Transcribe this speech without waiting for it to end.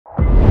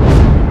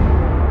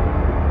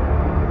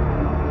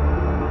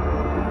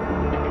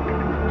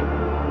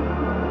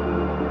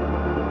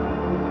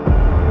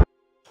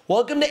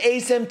Welcome to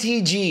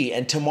ASMTG,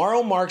 and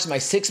tomorrow marks my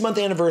 6-month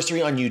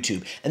anniversary on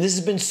YouTube, and this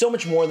has been so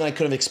much more than I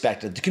could have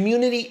expected. The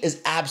community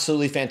is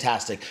absolutely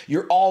fantastic.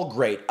 You're all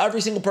great.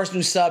 Every single person who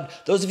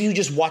subbed, those of you who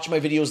just watch my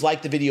videos,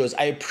 like the videos,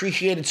 I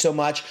appreciate it so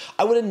much.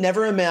 I would have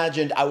never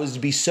imagined I was to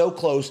be so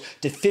close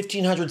to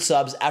 1,500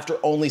 subs after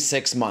only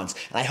 6 months,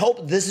 and I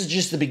hope this is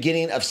just the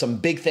beginning of some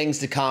big things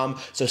to come,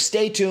 so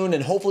stay tuned,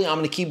 and hopefully I'm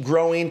going to keep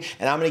growing,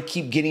 and I'm going to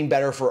keep getting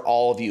better for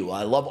all of you.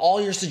 I love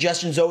all your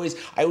suggestions always.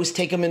 I always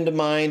take them into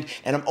mind,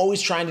 and I'm always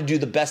trying to do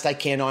the best I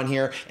can on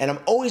here, and I'm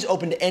always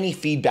open to any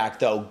feedback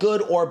though,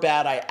 good or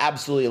bad. I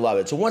absolutely love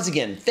it. So once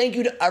again, thank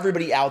you to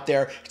everybody out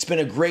there. It's been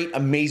a great,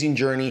 amazing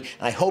journey,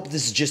 and I hope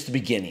this is just the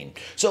beginning.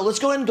 So let's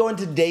go ahead and go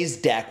into today's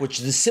deck, which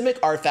is the Simic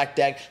artifact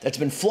deck that's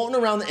been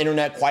floating around the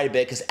internet quite a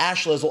bit because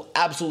Ash Lizzle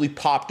absolutely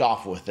popped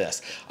off with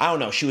this. I don't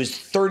know, she was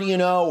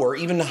 30-0 or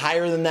even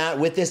higher than that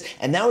with this,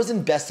 and that was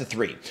in best of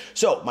 3.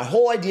 So my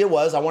whole idea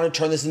was I want to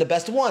turn this into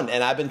best of 1,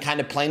 and I've been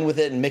kind of playing with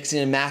it and mixing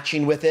and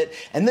matching with it,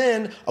 and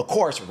then of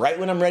course right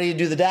when I'm ready to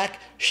do the deck,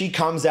 she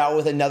comes out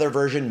with another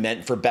version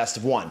meant for best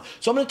of 1.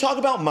 So I'm going to talk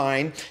about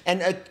mine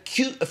and a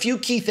few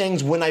key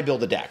things when I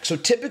build a deck. So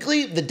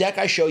typically the deck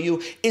I show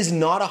you is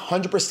not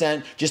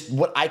 100% just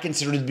what I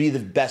consider to be the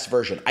best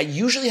version. I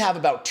usually have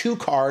about 2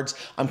 cards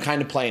I'm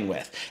kind of playing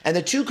with. And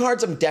the 2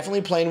 cards I'm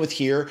definitely playing with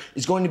here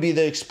is going to be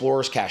the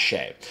Explorer's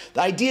Cache.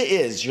 The idea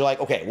is you're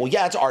like, okay, well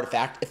yeah, it's an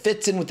artifact. It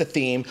fits in with the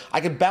theme.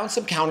 I could bounce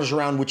some counters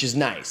around, which is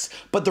nice.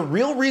 But the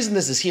real reason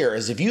this is here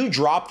is if you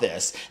drop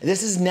this,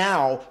 this is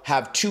now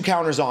have 2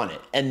 counters on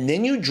it, and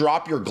then you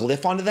drop your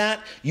glyph onto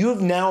that, you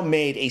have now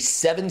made a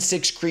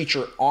 7/6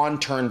 creature on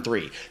turn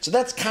 3. So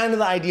that's kind of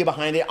the idea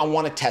behind it. I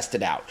want to test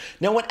it out.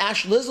 Now what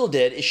Ash Lizzle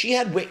did is she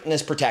had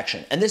Witness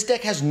Protection, and this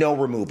deck has no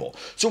removal.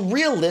 So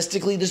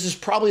realistically, this is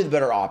probably the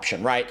better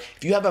option, right?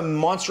 If you have a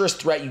monstrous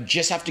threat you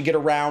just have to get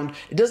around,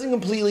 it doesn't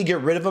completely get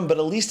rid of them, but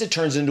at least it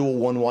turns into a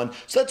 1/1,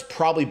 so that's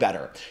probably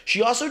better.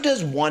 She also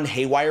does 1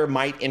 Haywire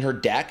Might in her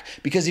deck,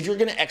 because if you're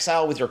going to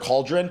exile with your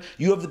Cauldron,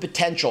 you have the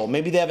potential,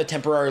 maybe they have a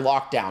temporary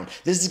lockdown.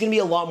 This is going to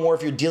be a lot more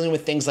if you're dealing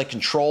with things like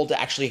control to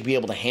actually be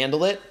able to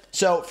handle it.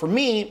 So for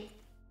me,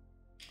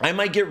 I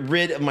might get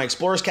rid of my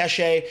Explorer's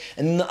Cache,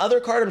 and then the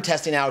other card I'm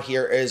testing out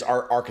here is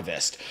our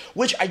Archivist,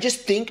 which I just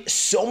think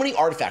so many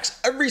artifacts,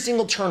 every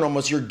single turn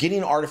almost, you're getting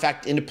an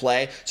artifact into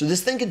play, so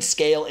this thing can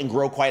scale and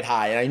grow quite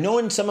high. And I know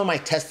in some of my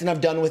testing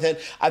I've done with it,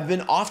 I've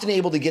been often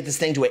able to get this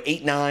thing to an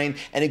 8-9,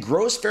 and it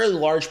grows fairly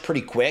large pretty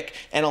quick,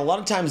 and a lot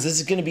of times this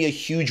is going to be a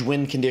huge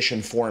win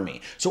condition for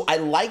me. So I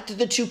liked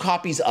the 2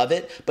 copies of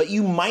it, but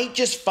you might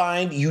just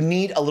find you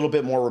need a little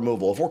bit more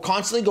removal. If we're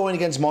constantly going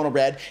against mono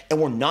red and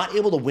we're not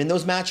able to win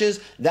those matches,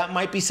 that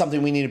might be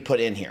something we need to put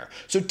in here.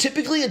 So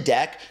typically a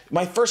deck,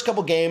 my first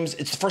couple games,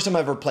 it's the first time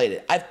I've ever played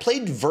it. I've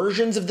played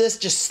versions of this,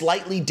 just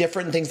slightly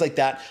different and things like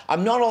that.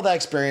 I'm not all that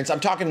experienced. I'm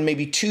talking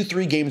maybe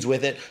 2-3 games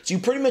with it. So you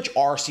pretty much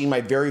are seeing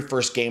my very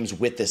first games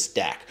with this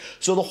deck.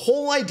 So the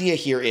whole idea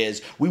here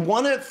is we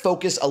want to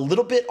focus a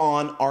little bit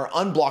on our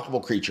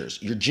unblockable creatures,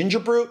 your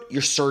Gingerbrute,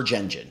 your Surge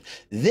Engine.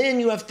 Then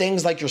you have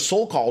things like your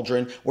Soul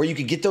Cauldron, where you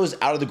could get those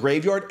out of the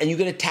graveyard and you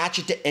can attach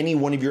it to any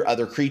one of your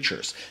other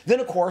creatures.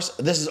 Then of course,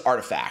 this is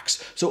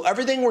artifacts. So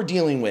everything we're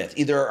dealing with,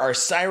 either our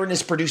Siren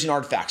is producing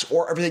artifacts,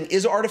 or everything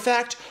is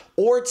artifact,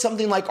 or it's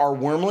something like our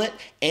Wurmlet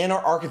and our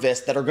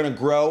Archivist that are going to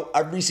grow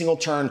every single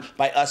turn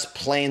by us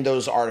playing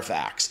those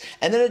artifacts.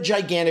 And then a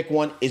gigantic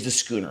one is the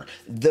Schooner.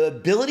 The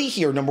ability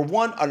here, number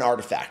 1, an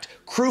artifact.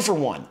 Crew for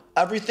 1.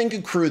 Everything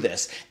can crew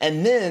this,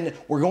 and then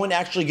we're going to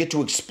actually get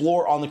to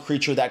explore on the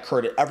creature that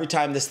crewed it every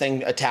time this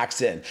thing attacks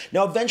in.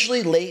 Now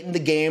eventually late in the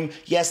game,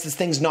 yes, this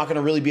thing's not going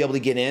to really be able to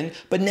get in,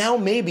 but now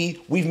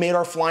maybe we've made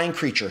our flying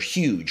creature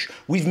huge.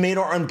 We've made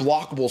our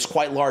unblockables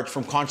quite large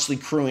from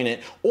constantly crewing it,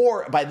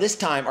 or by this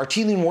time our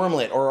Teething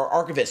Wurmlet or our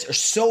Archivist are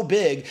so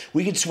big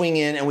we could swing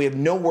in and we have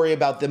no worry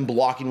about them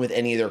blocking with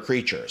any of their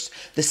creatures.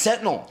 The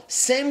Sentinel,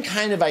 same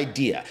kind of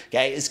idea,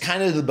 okay, is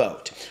kind of the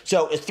boat.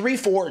 So it's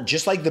 3/4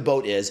 just like the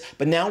boat is,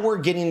 but now we're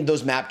getting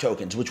those map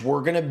tokens, which we're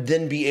going to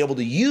then be able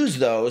to use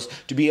those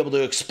to be able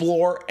to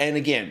explore. And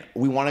again,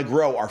 we want to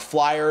grow our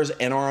flyers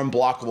and our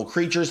unblockable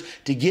creatures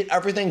to get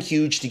everything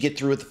huge to get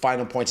through with the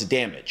final points of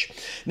damage.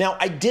 Now,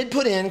 I did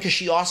put in, because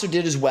she also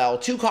did as well,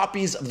 2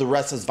 copies of the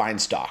Restless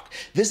Vinestalk.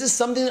 This is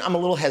something I'm a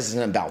little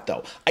hesitant about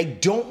though. I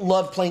don't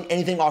love playing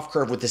anything off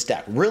curve with this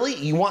deck. Really,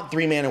 you want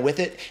 3 mana with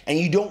it, and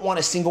you don't want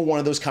a single one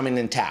of those coming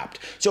in tapped.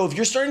 So if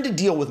you're starting to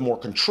deal with more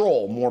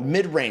control, more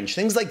mid-range,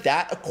 things like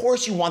that, of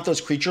course you want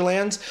those creature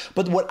lands.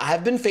 But what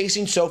I've been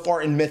facing so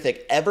far in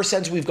Mythic, ever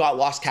since we've got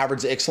Lost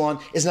Caverns of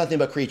Ixalan, is nothing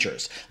but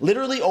creatures.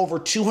 Literally over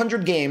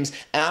 200 games,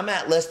 and I'm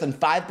at less than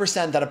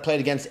 5% that I've played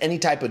against any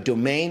type of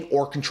domain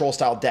or control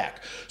style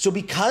deck. So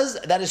because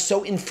that is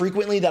so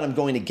infrequently that I'm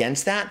going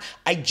against that,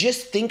 I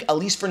just think, at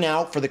least for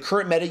now, for the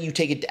current meta, you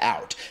take it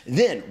out.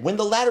 Then, when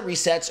the ladder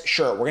resets,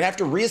 sure, we're going to have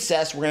to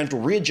reassess, we're going to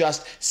have to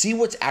readjust, see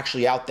what's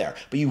actually out there.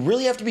 But you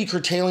really have to be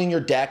curtailing your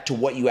deck to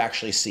what you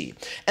actually see.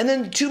 And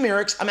then 2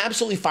 Mirrex, I'm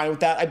absolutely fine with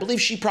that. I believe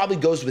she probably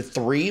goes goes with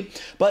 3.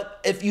 But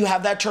if you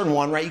have that turn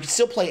 1, right, you can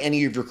still play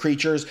any of your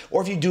creatures,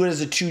 or if you do it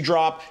as a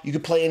 2-drop, you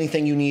could play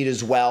anything you need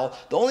as well.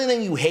 The only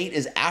thing you hate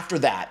is after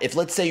that, if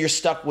let's say you're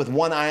stuck with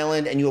 1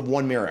 island and you have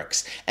 1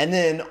 Mirrex, and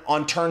then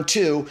on turn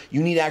 2,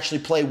 you need to actually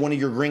play one of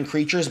your green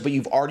creatures, but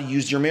you've already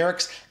used your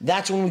Mirrex,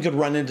 that's when we could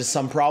run into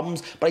some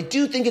problems. But I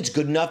do think it's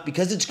good enough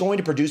because it's going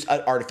to produce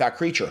an artifact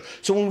creature.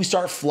 So when we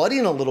start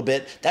flooding a little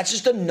bit, that's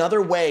just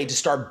another way to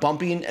start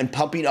bumping and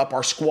pumping up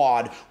our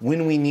squad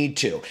when we need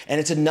to. And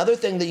it's another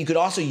thing that you could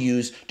also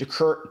use to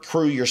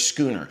crew your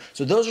schooner.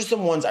 So those are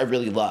some ones I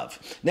really love.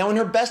 Now in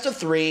her best of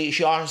 3,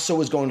 she also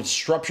was going with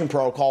Disruption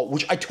Protocol,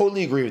 which I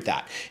totally agree with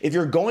that. If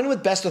you're going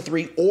with best of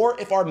 3, or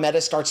if our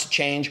meta starts to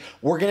change,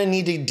 we're gonna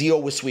need to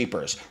deal with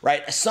sweepers,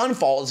 right? A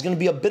Sunfall is gonna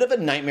be a bit of a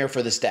nightmare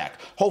for this deck.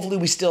 Hopefully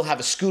we still have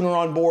a schooner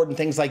on board and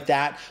things like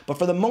that, but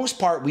for the most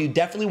part, we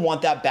definitely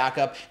want that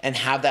backup and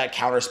have that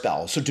counter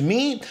spell. So to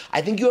me,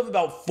 I think you have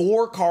about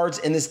 4 cards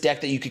in this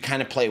deck that you could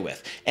kind of play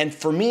with. And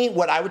for me,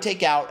 what I would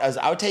take out is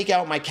I would take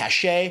out my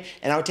Cachet,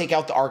 and I would take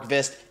out the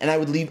Archivist, and I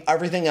would leave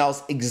everything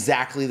else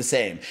exactly the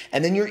same.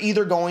 And then you're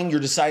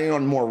deciding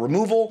on more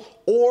removal,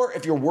 or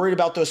if you're worried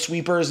about those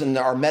sweepers and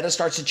our meta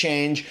starts to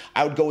change,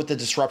 I would go with the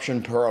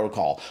Disruption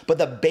Protocol. But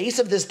the base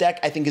of this deck,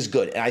 I think, is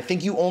good. And I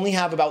think you only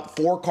have about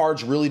 4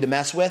 cards really to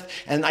mess with.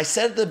 And I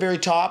said at the very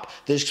top,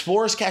 the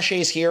Explorer's Cachet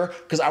is here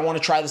because I want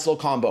to try this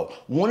little combo.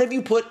 One of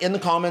you put in the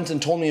comments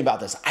and told me about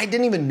this. I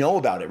didn't even know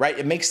about it, right?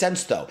 It makes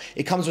sense though.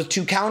 It comes with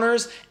 2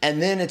 counters,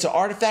 and then it's an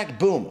artifact.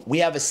 Boom. We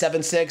have a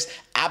 7/6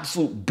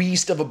 absolute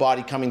beast of a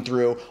body coming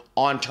through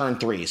on turn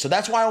 3. So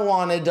that's why I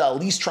wanted to at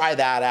least try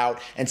that out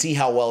and see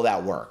how well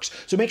that works.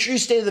 So make sure you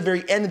stay to the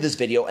very end of this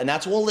video, and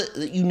that's what will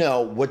let you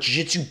know what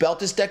Jiu-Jitsu belt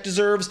this deck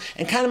deserves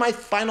and kind of my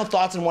final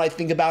thoughts and what I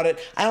think about it.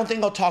 I don't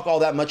think I'll talk all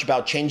that much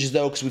about changes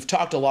though, because we've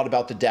talked a lot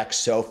about the deck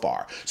so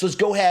far. So let's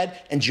go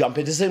ahead and jump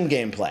into some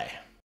gameplay.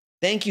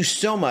 Thank you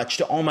so much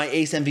to all my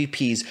Ace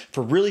MVPs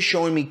for really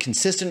showing me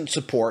consistent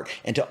support,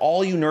 and to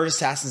all you nerd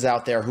assassins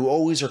out there who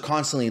always are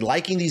constantly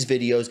liking these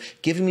videos,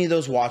 giving me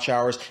those watch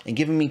hours, and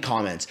giving me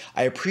comments.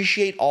 I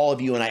appreciate all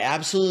of you, and I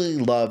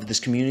absolutely love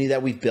this community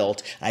that we've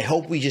built. I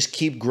hope we just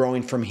keep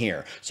growing from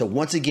here. So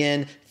once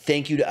again,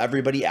 thank you to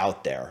everybody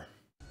out there.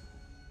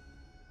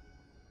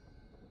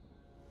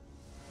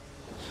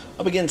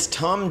 Up against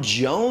Tom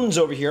Jones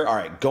over here. All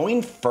right,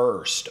 going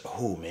first.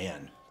 Oh,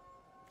 man.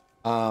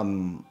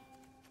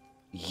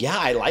 Yeah,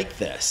 I like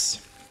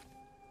this.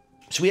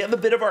 So we have a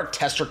bit of our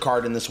tester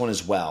card in this one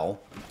as well.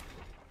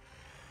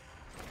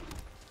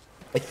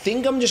 I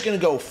think I'm just going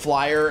to go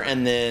flyer,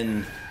 and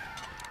then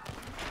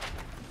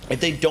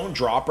if they don't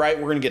drop right,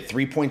 we're going to get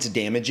 3 points of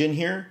damage in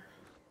here.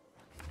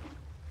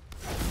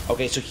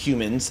 Okay, so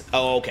humans.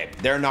 Oh, okay.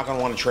 They're not going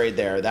to want to trade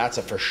there. That's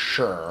a for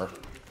sure.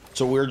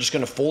 So we're just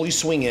going to fully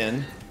swing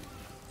in.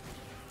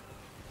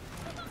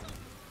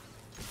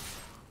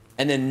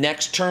 And then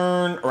next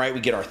turn, right,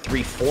 we get our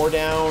 3/4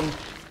 down.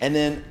 And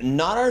then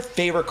not our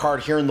favorite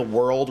card here in the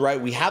world,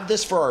 right? We have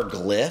this for our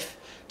glyph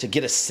to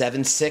get a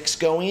 7/6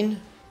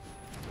 going.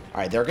 All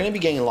right, they're going to be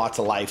getting lots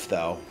of life,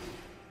 though.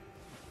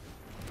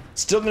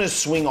 Still going to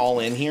swing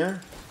all in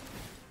here.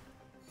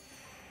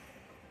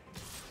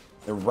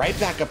 They're right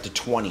back up to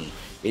 20.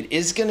 It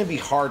is going to be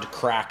hard to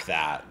crack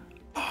that.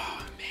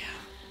 Oh, man.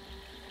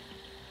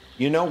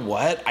 You know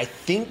what? I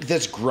think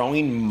this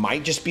growing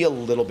might just be a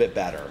little bit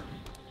better.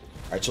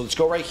 All right, so let's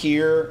go right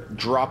here,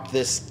 drop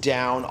this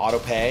down, auto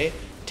pay,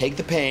 take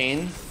the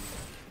pain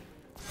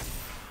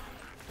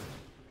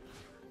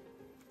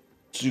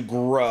to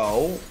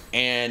grow,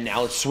 and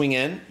now let's swing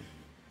in.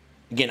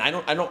 Again, I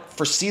don't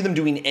foresee them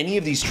doing any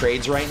of these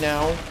trades right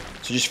now,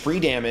 so just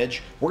free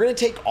damage. We're gonna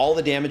take all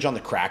the damage on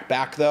the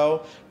crackback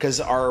though, because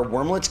our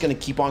Wurmlet's gonna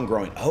keep on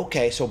growing.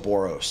 Okay, so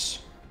Boros.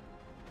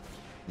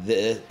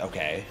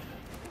 Okay.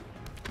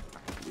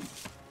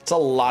 It's a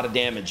lot of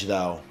damage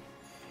though.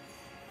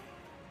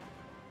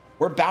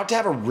 We're about to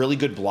have a really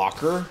good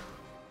blocker.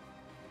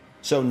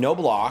 So no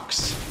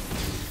blocks.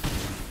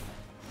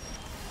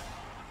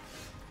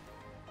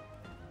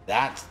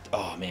 That's,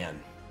 oh man.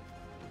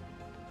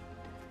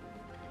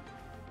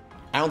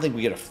 I don't think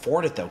we can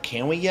afford it though,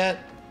 can we yet?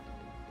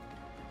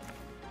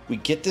 We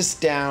get this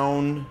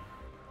down.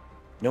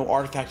 No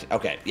artifact.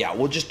 Okay, yeah,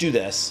 we'll just do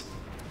this.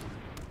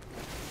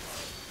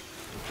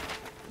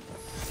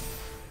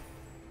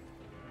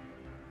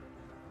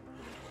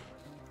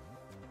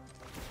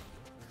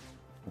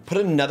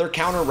 Put another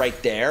counter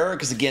right there,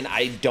 because again,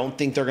 I don't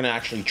think they're going to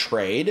actually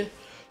trade.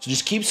 So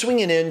just keep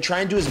swinging in, try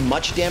and do as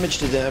much damage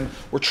to them.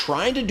 We're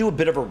trying to do a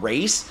bit of a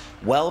race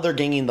while they're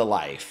gaining the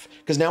life,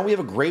 because now we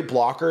have a great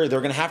blocker. They're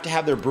going to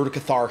have their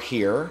Brutocathar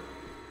here.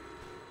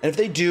 And if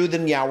they do,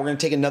 then yeah, we're going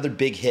to take another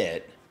big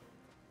hit.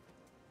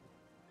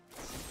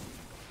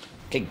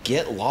 Okay,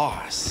 get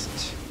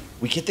lost.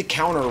 We get the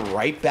counter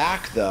right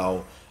back,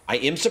 though. I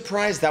am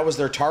surprised that was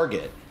their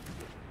target.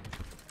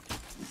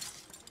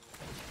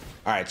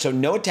 All right, so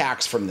no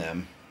attacks from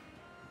them.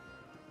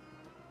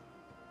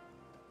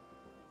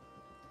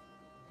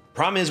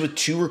 Problem is with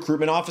 2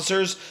 recruitment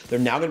officers, they're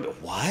now going to be...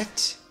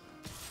 What?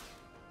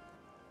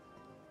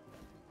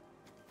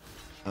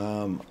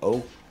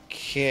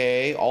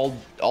 Okay.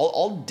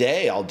 All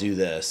day I'll do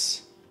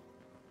this.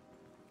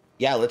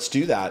 Yeah, let's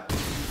do that.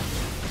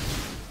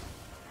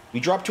 We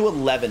dropped to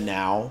 11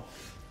 now.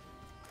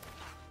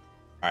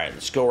 All right,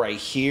 let's go right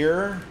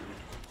here.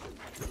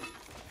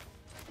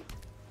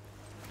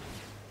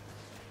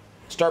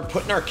 Start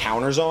putting our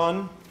counters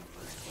on.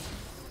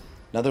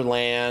 Another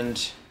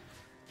land.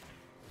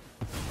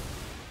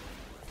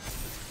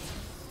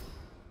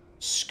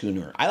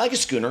 Schooner. I like a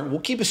schooner. We'll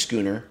keep a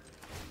schooner.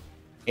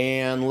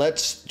 And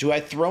let's... Do I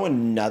throw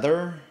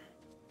another?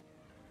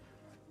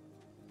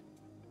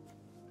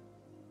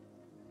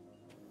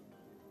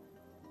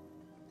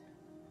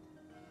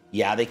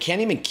 Yeah, they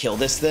can't even kill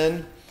this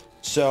then.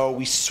 So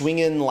we swing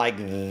in like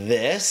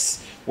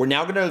this. We're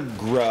now going to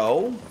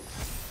grow.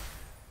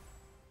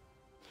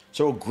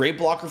 So a great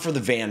blocker for the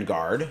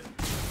Vanguard.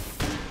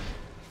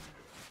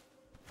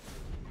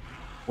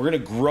 We're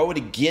going to grow it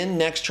again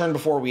next turn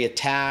before we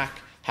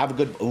attack. Have a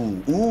good...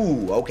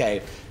 Ooh,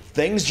 okay.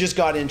 Things just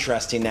got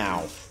interesting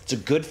now. It's a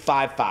good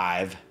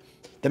 5/5.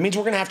 That means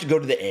we're going to have to go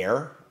to the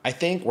air, I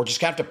think. We're just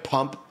going to have to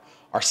pump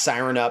our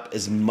Siren up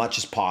as much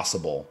as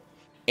possible.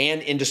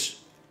 And into...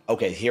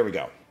 Okay, here we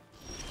go.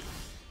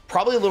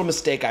 Probably a little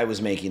mistake I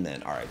was making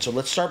then. All right, so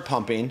let's start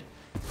pumping.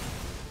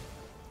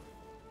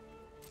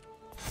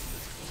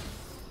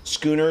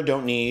 Schooner,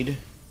 don't need.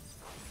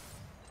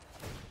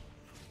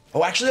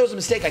 Oh, actually, that was a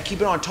mistake. I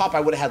keep it on top. I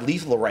would have had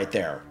lethal right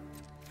there.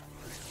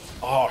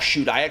 Oh,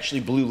 shoot. I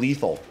actually blew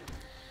lethal.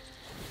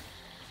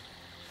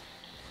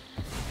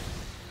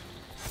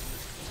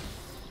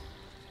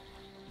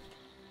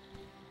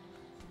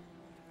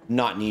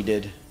 Not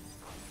needed.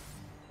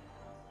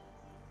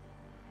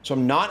 So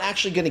I'm not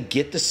actually going to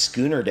get the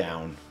schooner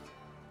down.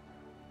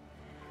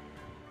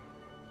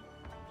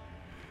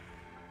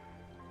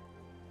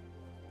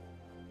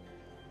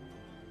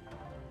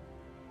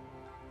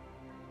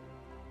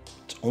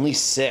 It's only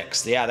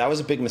 6. Yeah, that was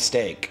a big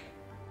mistake.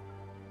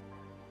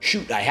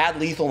 Shoot, I had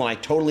lethal and I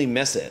totally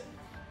miss it.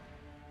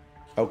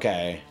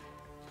 Okay.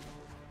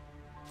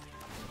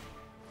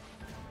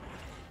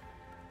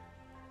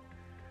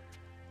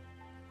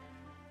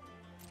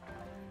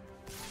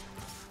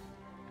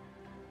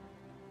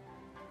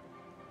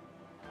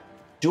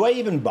 Do I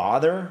even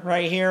bother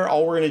right here?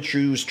 All we're going to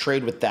choose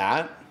trade with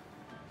that.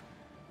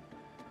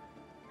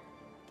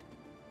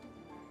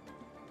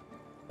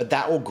 But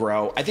that will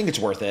grow. I think it's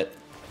worth it.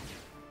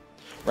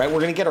 Right, we're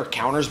going to get our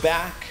counters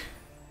back.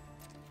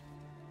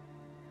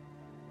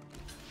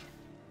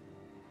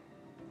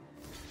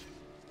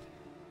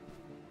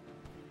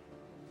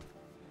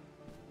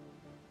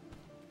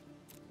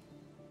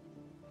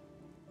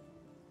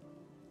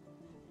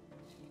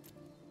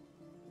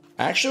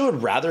 I actually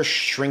would rather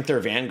shrink their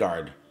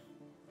Vanguard.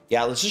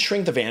 Yeah, let's just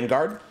shrink the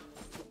Vanguard.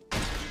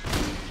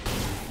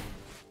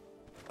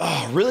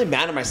 Oh, really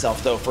mad at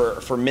myself, though,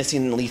 for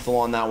missing lethal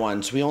on that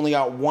one. So we only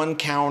got one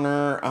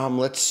counter.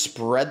 Let's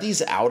spread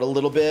these out a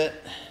little bit.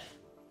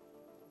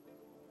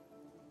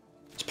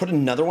 Let's put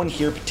another one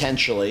here,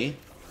 potentially.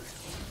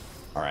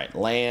 All right,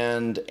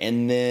 land,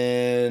 and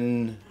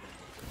then...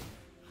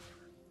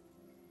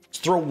 Let's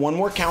throw one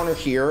more counter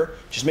here.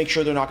 Just make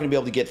sure they're not going to be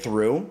able to get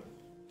through.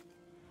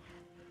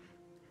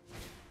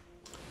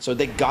 So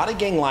they got to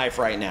gain life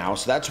right now.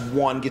 So that's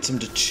 1, gets them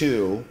to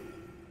 2.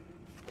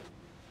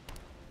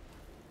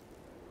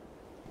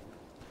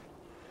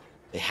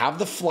 They have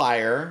the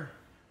flyer.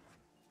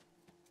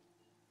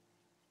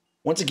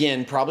 Once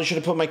again, probably should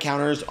have put my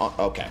counters on.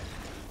 Okay.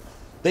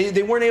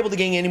 They weren't able to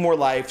gain any more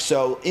life,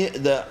 so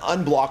the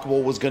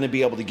unblockable was going to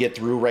be able to get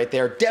through right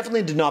there.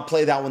 Definitely did not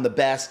play that one the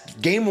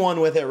best. Game 1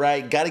 with it,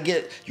 right? Got to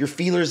get your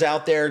feelers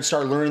out there and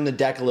start learning the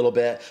deck a little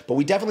bit. But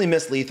we definitely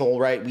missed lethal,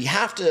 right? We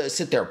have to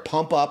sit there,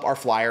 pump up our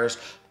flyers,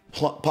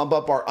 pump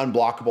up our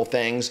unblockable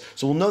things.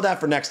 So we'll know that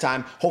for next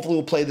time. Hopefully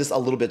we'll play this a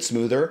little bit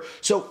smoother.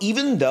 So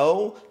even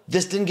though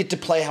this didn't get to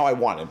play how I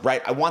wanted,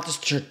 right? I want this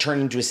to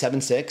turn into a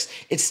 7/6.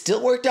 It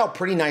still worked out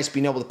pretty nice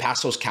being able to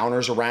pass those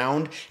counters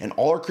around and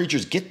all our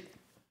creatures get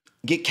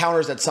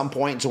counters at some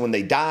point, so when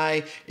they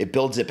die, it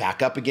builds it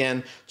back up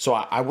again. So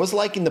I was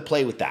liking the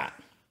play with that.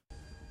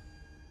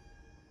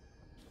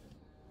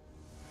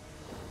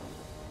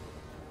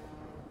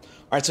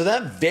 All right, so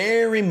that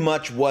very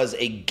much was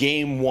a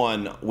game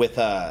 1 with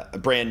a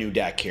brand new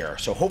deck here.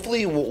 So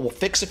hopefully we'll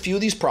fix a few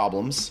of these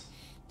problems.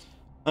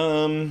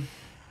 I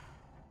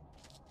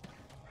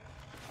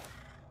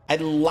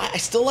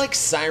still like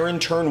Siren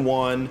turn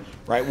 1,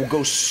 right? We'll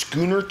go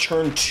Schooner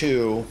turn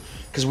 2.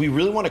 Because we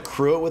really want to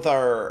crew it with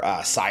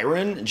our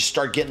Siren and just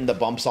start getting the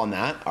bumps on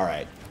that. All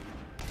right.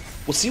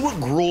 We'll see what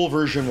Gruul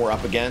version we're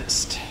up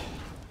against.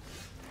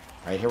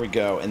 All right, here we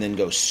go. And then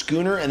go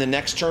Schooner. And the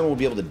next turn we'll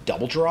be able to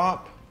double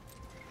drop.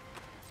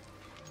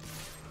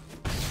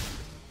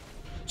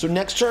 So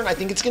next turn, I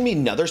think it's going to be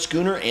another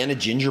Schooner and a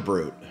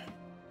Gingerbrute.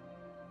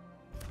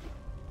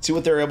 See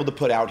what they're able to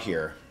put out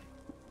here.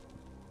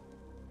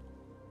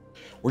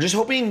 We're just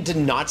hoping to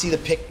not see the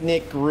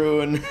Picnic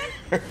ruin.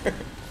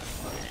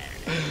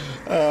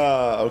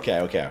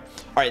 Okay.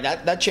 All right,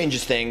 that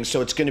changes things.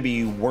 So it's going to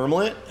be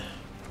Wurmlet,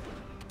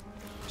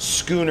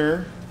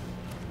 schooner.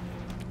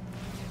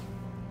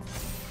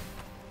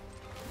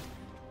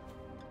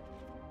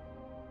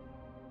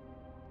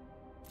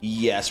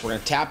 Yes, we're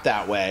gonna tap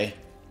that way.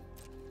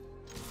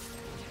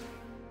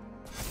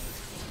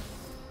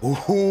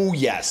 Ooh,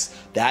 yes,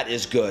 that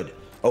is good.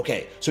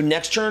 Okay, so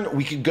next turn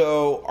we could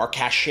go our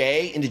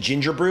Cachet into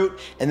Gingerbrute,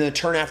 and then the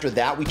turn after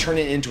that we turn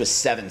it into a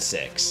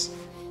 7/6.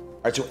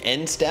 All right, so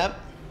end step.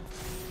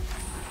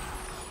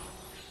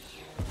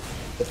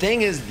 The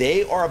thing is,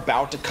 they are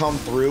about to come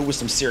through with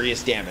some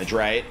serious damage,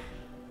 right?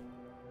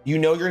 You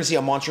know you're gonna see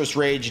a Monstrous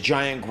Rage,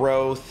 Giant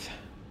Growth,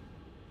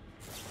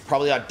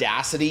 probably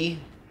Audacity.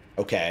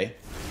 Okay.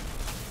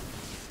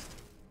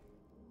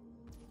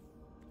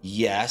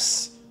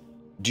 Yes.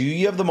 Do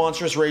you have the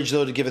Monstrous Rage,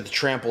 though, to give it the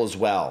trample as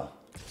well?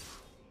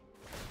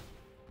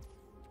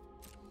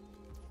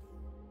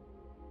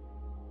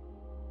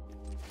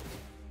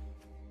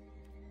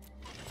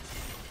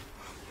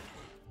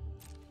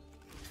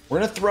 We're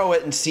going to throw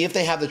it and see if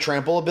they have the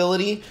trample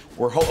ability.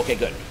 Okay,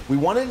 good. We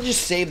wanted to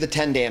just save the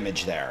 10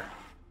 damage there.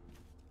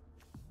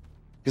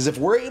 Because if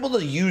we're able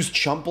to use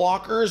chump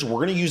blockers, we're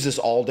going to use this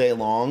all day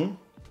long.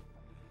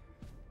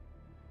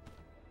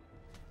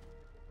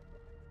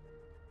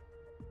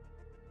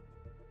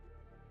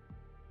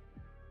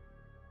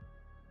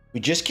 We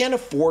just can't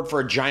afford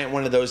for a giant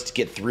one of those to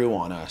get through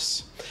on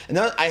us. And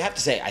that, I have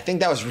to say, I think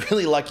that was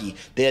really lucky.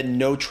 They had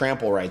no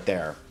trample right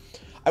there.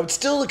 I would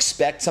still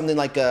expect something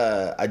like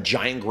a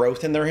giant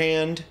growth in their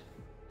hand.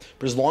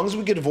 But as long as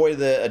we could avoid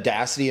the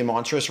Audacity and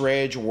Monstrous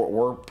Rage,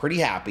 we're pretty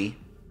happy.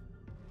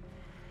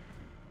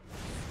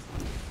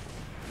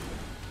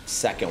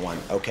 Second one,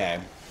 okay.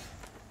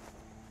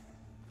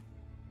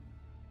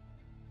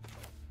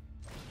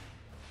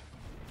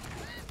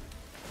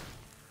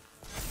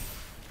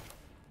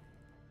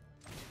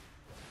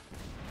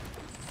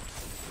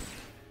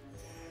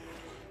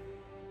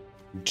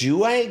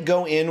 Do I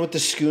go in with the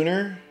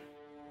schooner?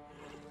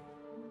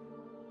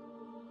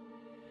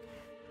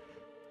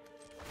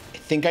 I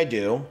think I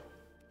do.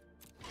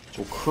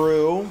 So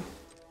crew,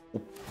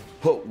 we'll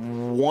put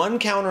one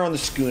counter on the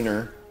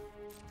schooner.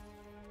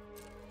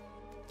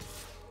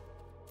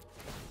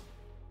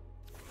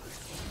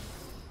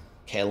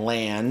 Okay,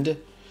 land. All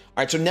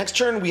right, so next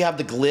turn we have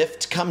the glyph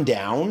to come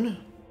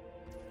down.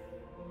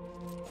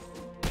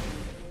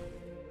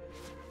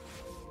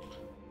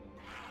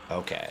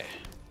 Okay.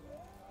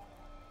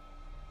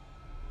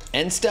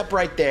 End step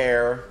right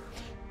there.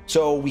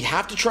 So we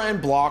have to try and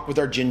block with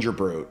our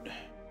Gingerbrute.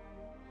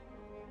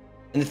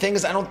 And the thing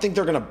is, I don't think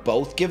they're going to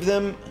both give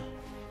them.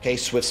 Okay,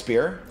 Swift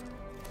Spear.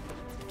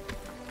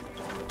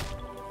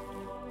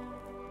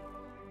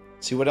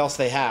 See what else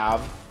they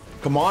have.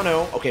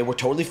 Kamano. Okay, we're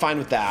totally fine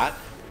with that.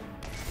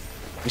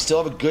 We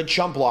still have a good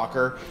chump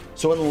blocker.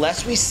 So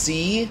unless we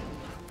see...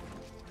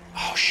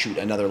 Oh, shoot,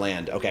 another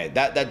land. Okay,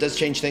 that does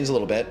change things a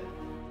little bit.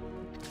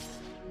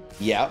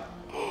 Yep.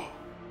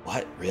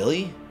 What?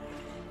 Really?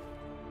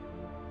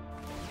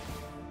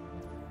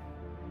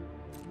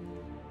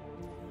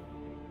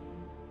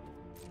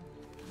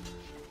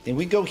 I think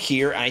we go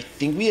here, and I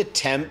think we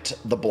attempt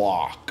the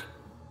block.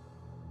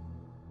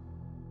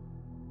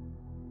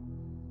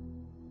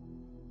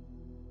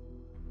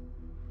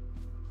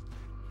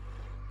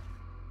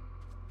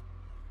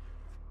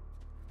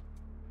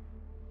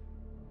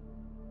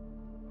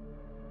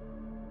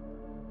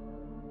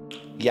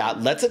 Yeah,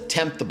 let's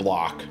attempt the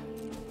block.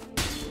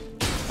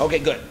 Okay,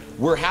 good.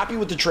 We're happy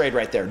with the trade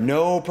right there.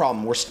 No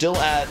problem. We're still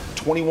at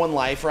 21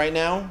 life right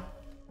now.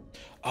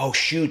 Oh,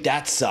 shoot,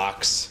 that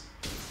sucks.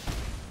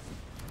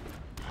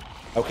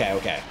 Okay,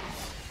 okay.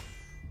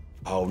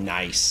 Oh,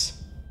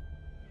 nice.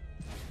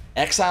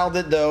 Exiled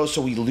it, though,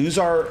 so we lose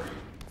our...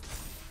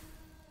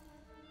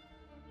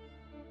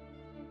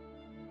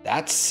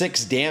 That's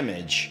 6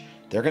 damage.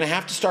 They're going to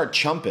have to start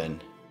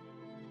chumping.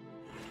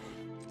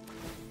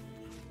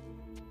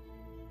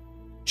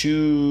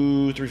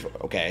 2, 3, 4.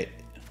 Okay.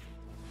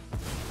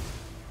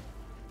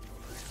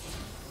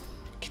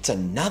 It's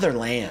another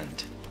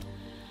land.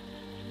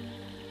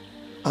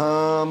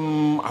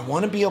 I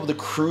want to be able to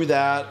crew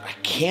that. I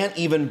can't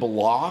even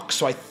block,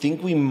 so I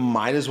think we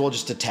might as well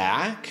just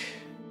attack.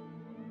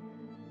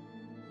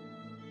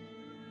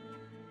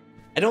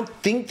 I don't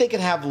think they can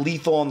have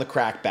lethal on the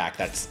crackback.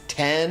 That's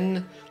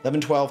 10,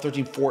 11, 12,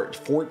 13,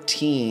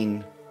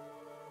 14.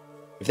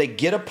 If they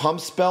get a pump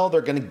spell,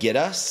 they're going to get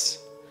us.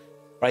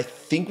 But I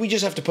think we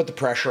just have to put the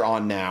pressure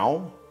on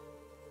now.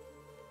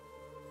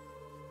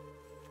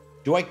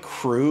 Do I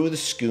crew the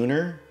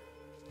schooner?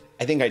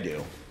 I think I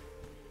do.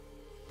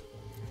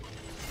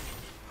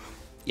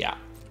 Yeah.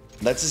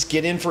 Let's just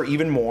get in for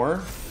even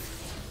more.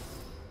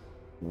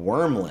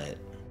 Wurmlet.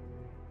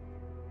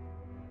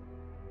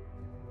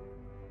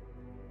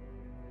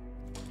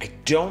 I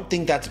don't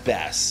think that's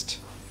best.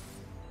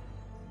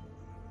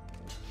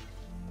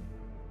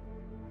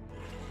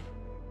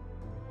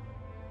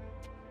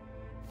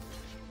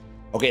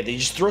 Okay, they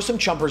just throw some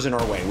chumpers in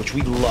our way, which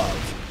we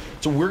love.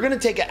 So we're going to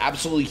take an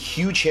absolutely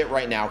huge hit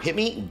right now. Hit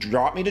me,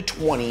 drop me to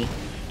 20,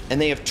 and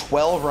they have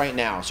 12 right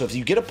now. So if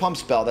you get a pump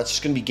spell, that's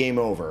just going to be game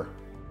over.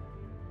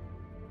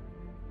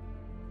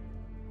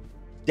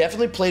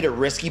 Definitely played it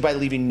risky by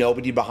leaving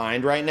nobody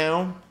behind right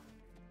now.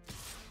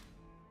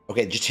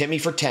 Okay, just hit me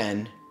for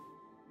 10.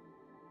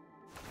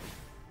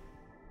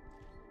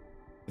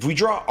 If we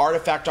draw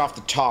artifact off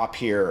the top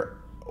here,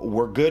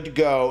 we're good to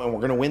go, and we're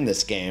going to win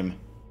this game.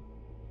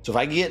 So if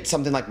I get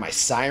something like my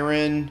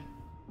Siren,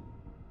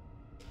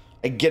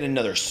 I get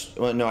another...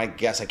 Well, no, I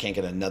guess I can't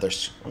get another...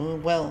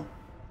 well,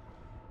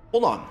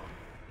 hold on.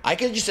 I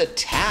could just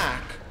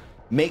attack,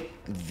 make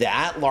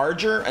that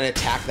larger, and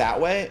attack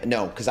that way.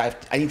 No, because I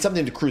need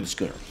something to crew the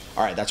schooner.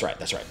 All right, that's right,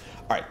 that's right.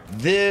 All right,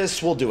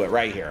 this will do it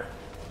right here.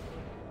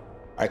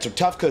 All right, so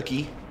tough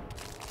cookie.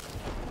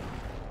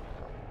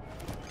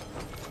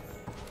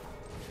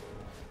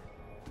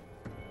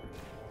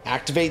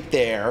 Activate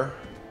there.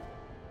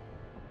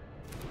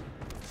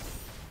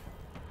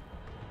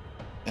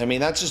 I mean,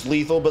 that's just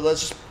lethal, but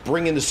let's just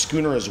bring in the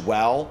schooner as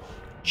well,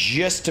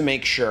 just to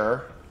make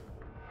sure.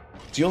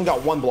 So you only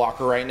got one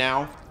blocker right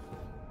now.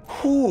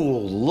 Ooh,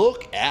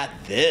 look at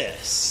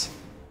this.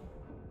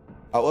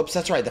 Oh, oops,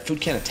 that's right. The food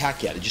can't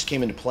attack yet. It just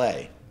came into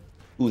play.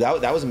 Ooh,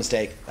 that was a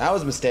mistake. That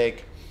was a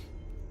mistake.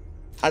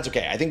 That's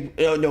okay. I think,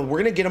 no, we're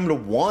going to get him to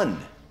 1.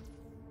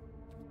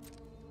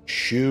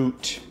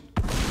 Shoot.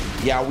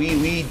 Yeah,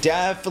 we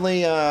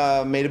definitely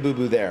made a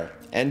boo-boo there.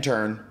 End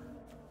turn.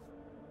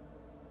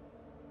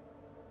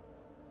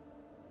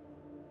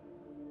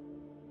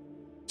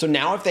 So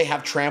now if they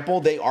have trample,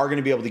 they are going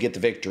to be able to get the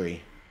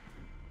victory.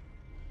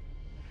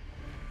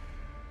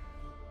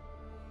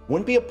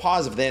 Wouldn't be a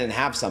pause if they didn't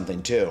have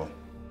something too.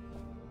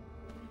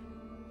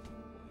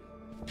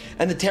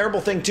 And the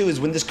terrible thing too is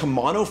when this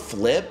Kamano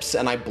flips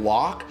and I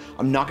block,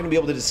 I'm not going to be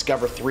able to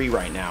discover 3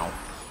 right now.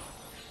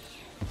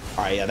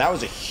 All right, yeah, that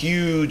was a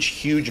huge,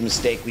 huge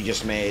mistake we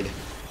just made.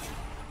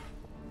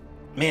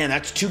 Man,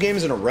 that's 2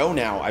 games in a row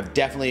now. I've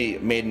definitely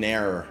made an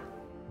error.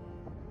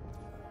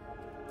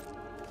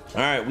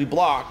 All right, we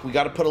block. We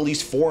got to put at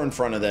least 4 in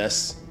front of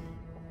this.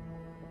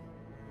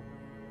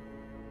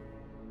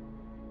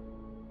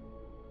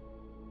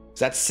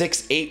 So that's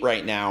 6-8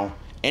 right now.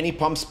 Any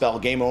pump spell,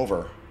 game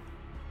over.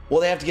 Well,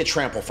 they have to get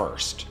trample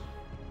first.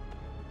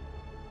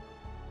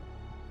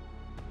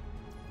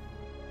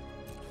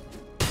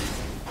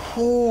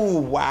 Ooh,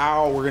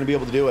 wow, we're going to be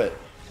able to do it.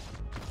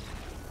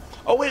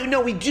 Oh, wait,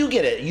 no, we do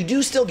get it. You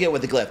do still get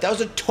with the glyph. That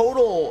was a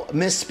total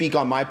misspeak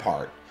on my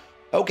part.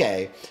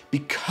 Okay,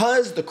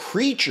 because the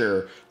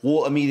creature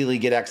will immediately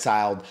get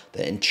exiled,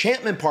 the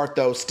enchantment part,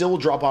 though, still will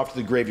drop off to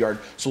the graveyard,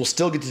 so we'll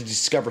still get to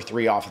discover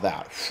 3 off of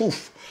that. Whew.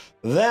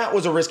 That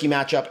was a risky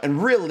matchup,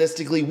 and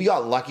realistically, we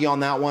got lucky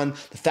on that one.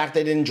 The fact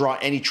they didn't draw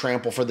any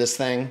trample for this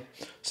thing.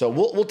 So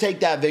we'll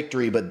take that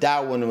victory, but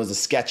that one was a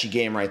sketchy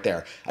game right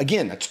there.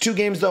 Again, that's 2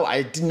 games, though.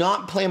 I did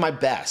not play my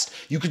best.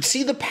 You could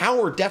see the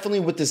power definitely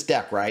with this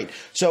deck, right?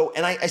 So,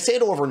 and I say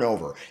it over and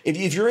over.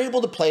 If you're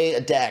able to play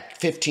a deck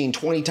 15,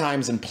 20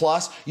 times and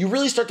plus, you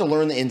really start to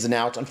learn the ins and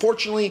outs.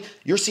 Unfortunately,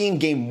 you're seeing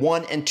game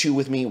 1 and 2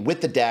 with me with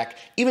the deck.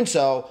 Even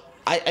so,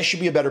 I should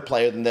be a better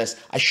player than this.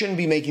 I shouldn't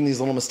be making these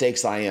little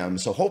mistakes I am.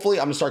 So hopefully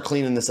I'm going to start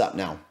cleaning this up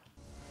now.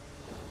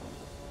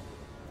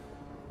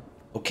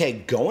 Okay,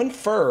 going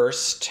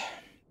first.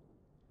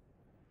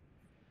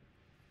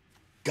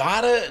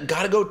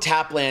 Gotta go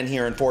tap land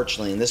here,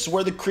 unfortunately. And this is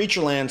where the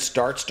creature land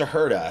starts to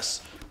hurt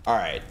us. All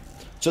right.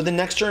 So the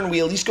next turn, we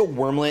at least go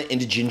Wurmlet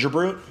into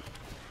Gingerbrute.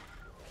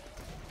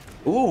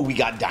 Ooh, we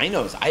got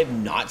dinos. I have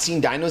not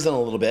seen dinos in a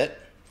little bit.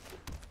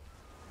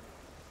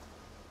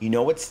 You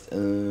know what's...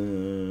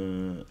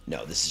 no,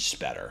 this is just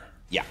better.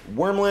 Yeah,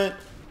 Wurmlet.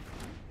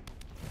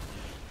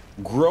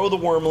 Grow the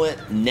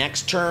Wurmlet.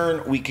 Next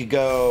turn, we could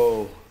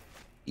go...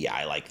 Yeah,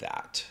 I like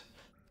that.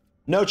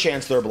 No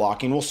chance they're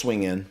blocking. We'll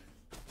swing in.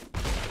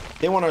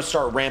 They want to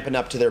start ramping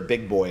up to their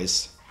big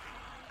boys.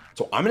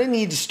 So I'm going to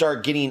need to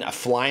start getting a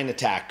flying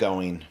attack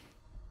going.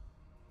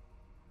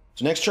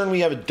 So next turn,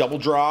 we have a double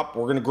drop.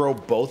 We're going to grow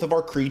both of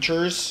our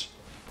creatures.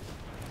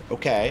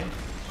 Okay.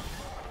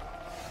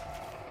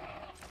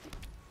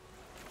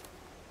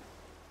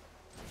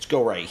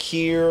 Go right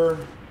here.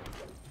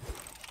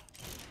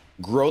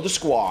 Grow the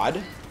squad.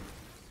 I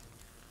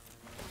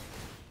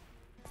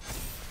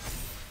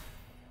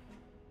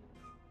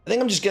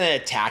think I'm just gonna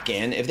attack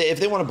in. If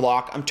they want to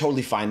block, I'm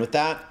totally fine with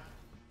that.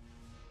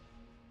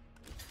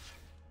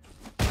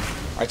 All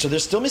right, so they're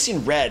still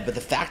missing red, but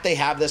the fact they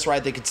have this,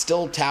 right, they could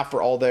still tap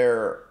for all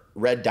their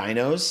red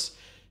dinos.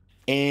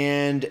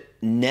 And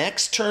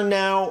next turn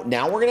now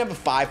we're gonna have a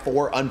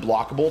 5/4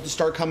 unblockable to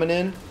start coming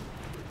in.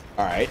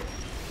 All right.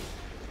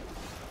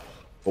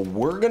 But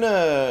we're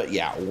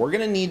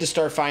gonna need to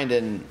start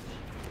finding.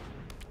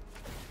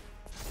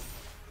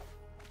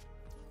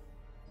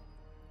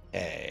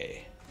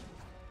 Hey,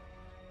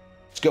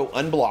 let's go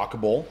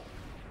unblockable.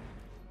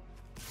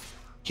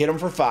 Hit them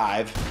for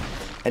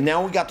 5, and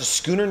now we got the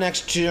schooner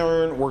next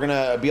turn. We're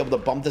gonna be able to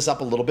bump this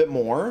up a little bit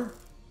more.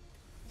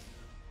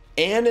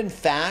 And in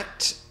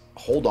fact,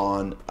 hold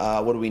on.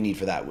 What do we need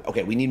for that?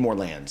 Okay, we need more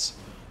lands.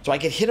 So I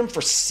could hit him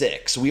for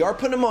 6. We are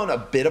putting him on a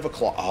bit of a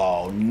claw.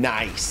 Oh,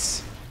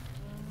 nice.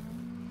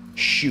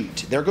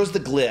 Shoot, there goes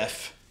the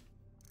glyph.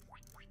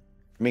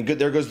 I mean, good.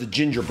 There goes the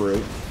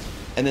Gingerbrute.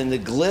 And then the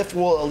glyph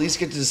will at least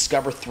get to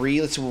discover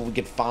 3. Let's see what we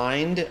can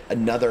find.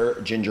 Another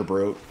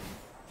Gingerbrute.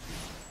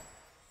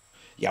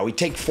 Yeah, we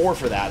take 4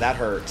 for that. That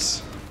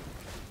hurts.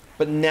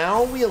 But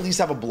now we at least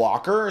have a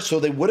blocker, so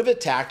they would have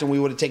attacked and we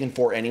would have taken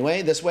 4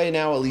 anyway. This way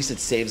now at least it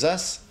saves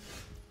us.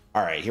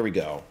 All right, here we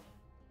go.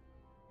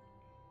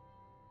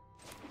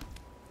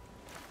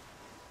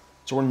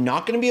 So we're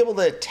not going to be able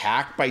to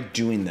attack by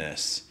doing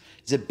this.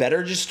 Is it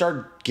better to just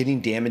start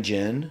getting damage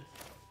in?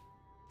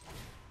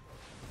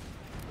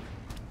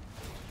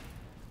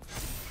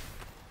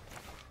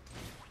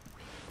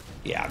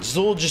 Yeah, this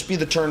will just be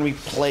the turn we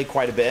play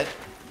quite a bit.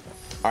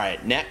 All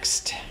right,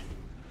 next.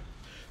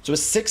 So a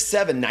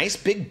 6/7, nice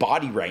big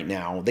body right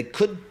now. They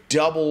could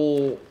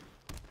double.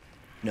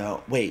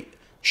 No, wait.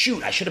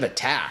 Shoot, I should have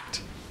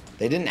attacked.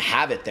 They didn't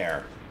have it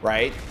there,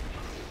 right?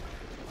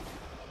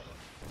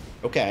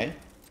 Okay.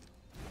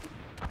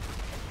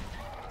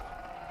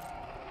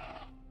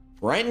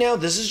 Right now,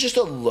 this is just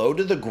a low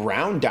to the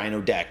ground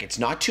dino deck. It's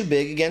not too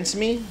big against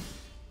me.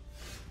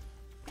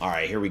 All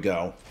right, here we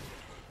go.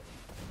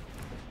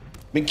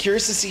 Been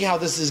curious to see how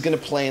this is going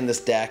to play in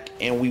this deck,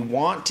 and we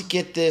want to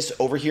get this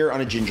over here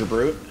on a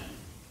Gingerbrute.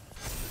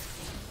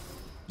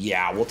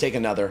 Yeah, we'll take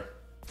another.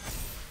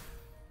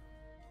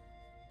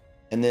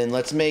 And then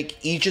let's make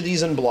each of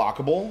these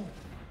unblockable.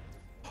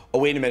 Oh,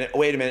 wait a minute.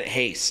 Wait a minute.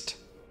 Haste.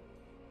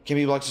 Can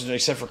be blocked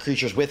except for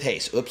creatures with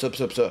haste. Oops, oops,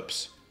 oops,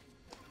 oops.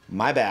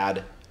 My bad.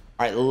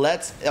 All right,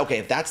 let's... Okay,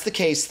 if that's the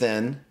case,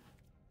 then...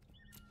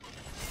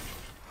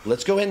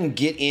 Let's go ahead and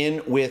get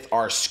in with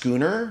our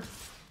Schooner.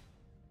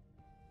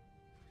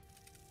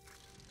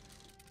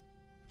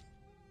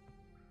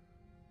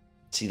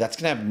 See, that's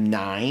going to have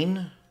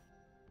 9.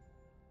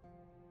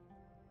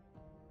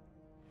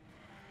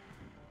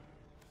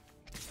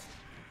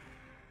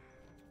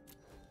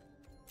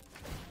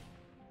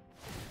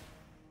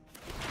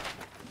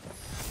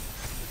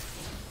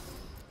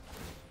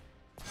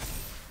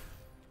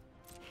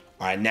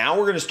 All right, now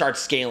we're going to start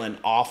scaling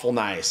awful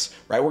nice,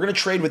 right? We're going to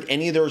trade with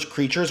any of those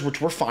creatures, which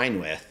we're fine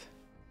with.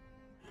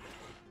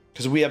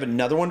 Because we have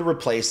another one to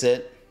replace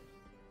it.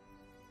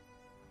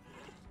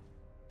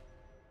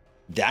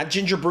 That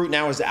Gingerbrute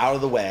now is out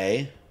of the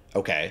way.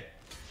 Okay.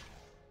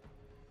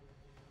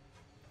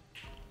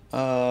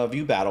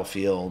 View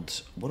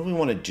battlefield. What do we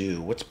want to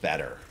do? What's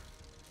better?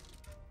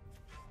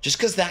 Just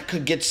because that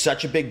could get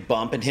such a big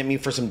bump and hit me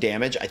for some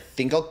damage, I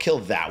think I'll kill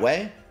that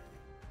way.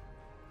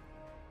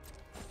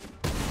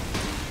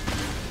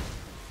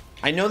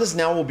 I know this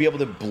now will be able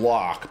to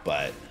block,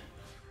 but...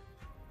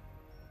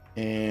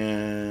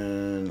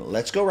 And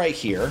let's go right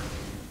here.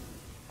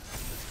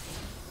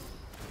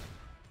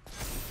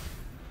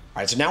 All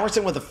right, so now we're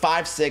sitting with a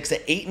 5/6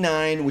 at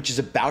 8/9, which is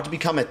about to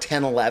become a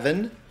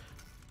 10/11.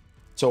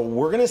 So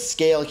we're going to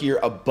scale here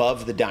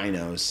above the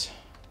dinos.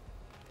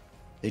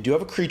 They do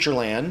have a creature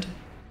land.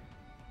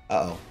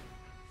 Uh-oh.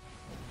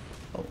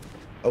 Oh,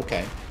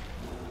 okay.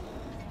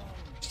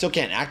 Still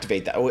can't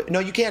activate that. Oh, no,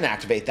 you can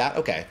activate that.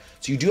 Okay.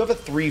 So you do have a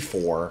 3/4.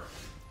 All right,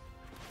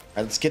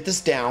 let's get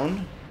this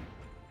down.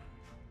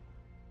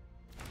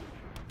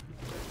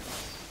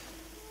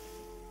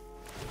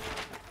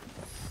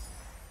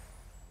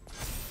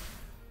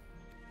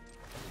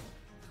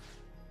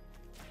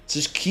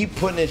 Let's just keep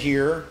putting it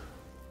here.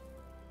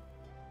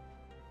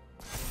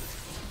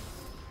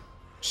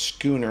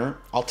 Schooner.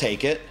 I'll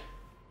take it.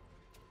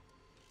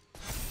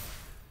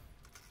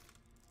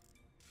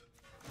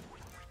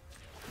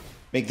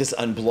 Make this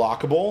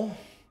unblockable.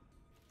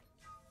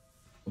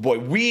 Boy,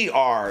 we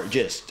are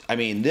just... I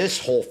mean, this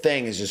whole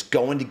thing is just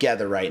going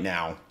together right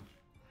now.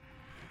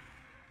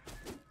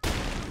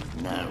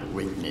 Now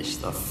witness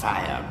the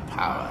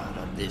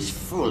firepower of this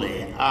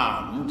fully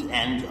armed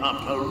and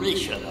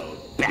operational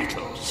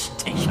battle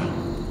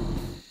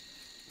station.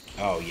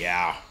 Oh,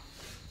 yeah.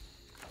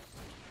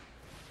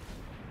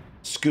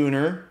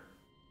 Schooner.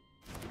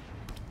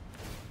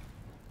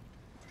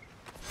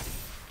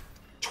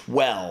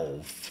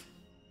 12.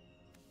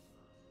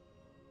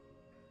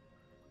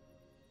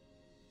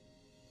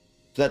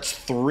 So that's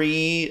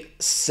 3,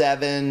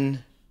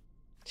 7,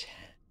 10.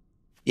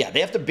 Yeah, they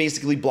have to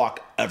basically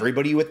block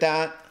everybody with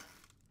that.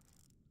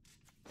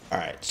 All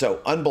right, so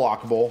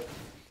unblockable.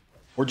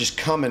 We're just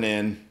coming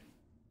in.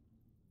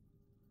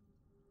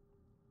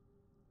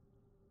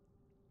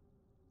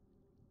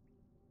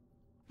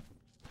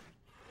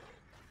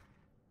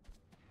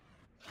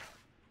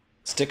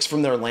 Sticks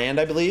from their land,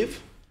 I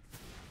believe.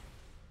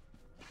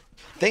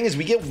 Thing is,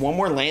 we get one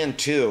more land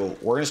too.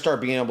 We're going to start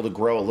being able to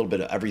grow a little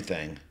bit of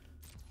everything.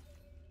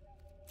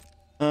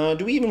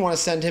 Do we even want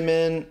to send him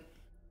in?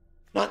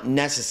 Not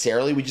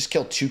necessarily. We just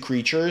kill 2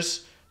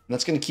 creatures. And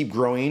that's going to keep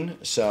growing.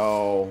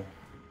 So...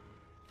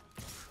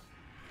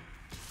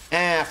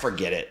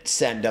 forget it.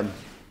 Send them.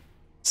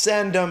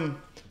 Send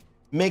them.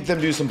 Make them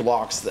do some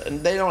blocks.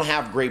 They don't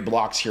have great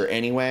blocks here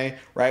anyway,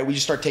 right? We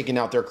just start taking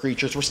out their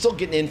creatures. We're still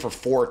getting in for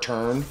 4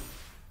 turn.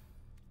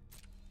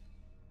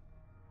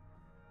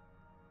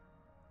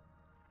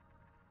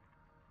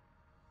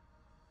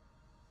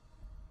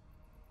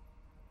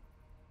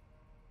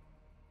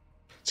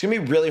 It's going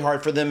to be really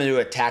hard for them to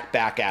attack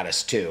back at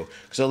us, too.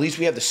 Because at least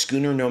we have the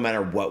schooner no matter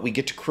what we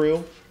get to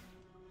crew.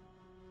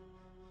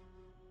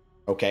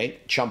 Okay,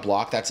 chump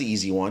block. That's the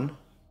easy one.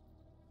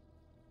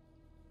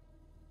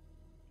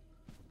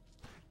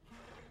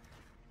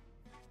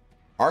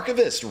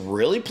 Archivist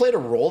really played a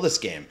role this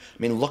game.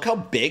 I mean, look how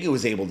big it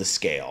was able to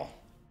scale.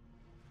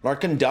 Our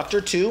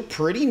Conductor, too,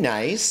 pretty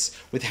nice.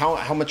 With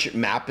how much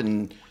map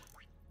and...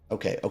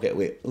 Okay,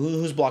 wait.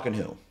 Who's blocking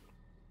who?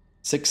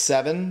 6,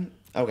 7...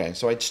 Okay,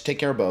 so I just take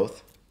care of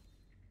both.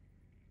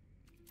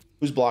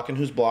 Who's blocking?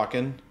 Who's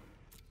blocking?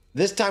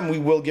 This time we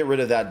will get rid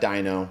of that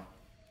dino.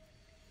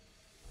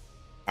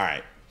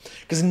 Alright.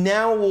 Because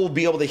now we'll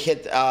be able to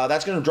hit...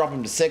 that's going to drop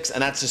him to 6,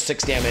 and that's just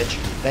 6 damage.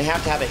 They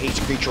have to have a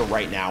haste creature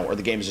right now, or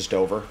the game is just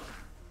over.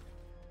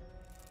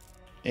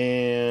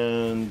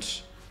 And...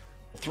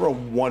 throw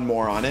one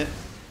more on it.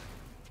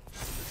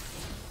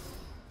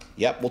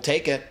 Yep, we'll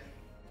take it.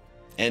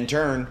 End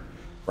turn.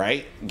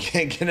 Right?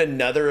 Get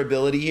another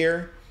ability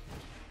here.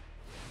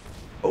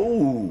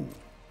 Oh,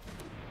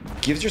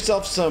 gives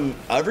yourself some...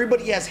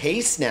 Everybody has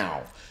haste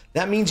now.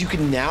 That means you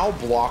can now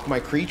block my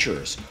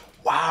creatures.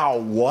 Wow,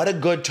 what a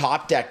good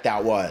top deck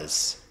that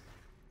was.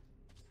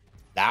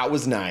 That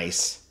was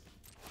nice.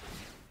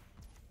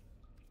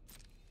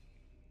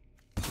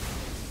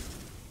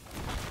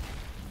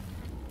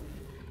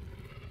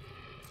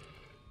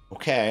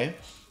 Okay.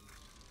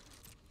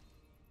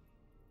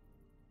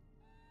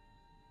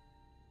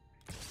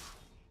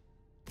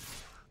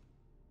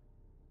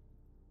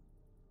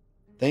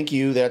 Thank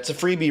you. That's a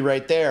freebie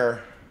right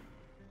there.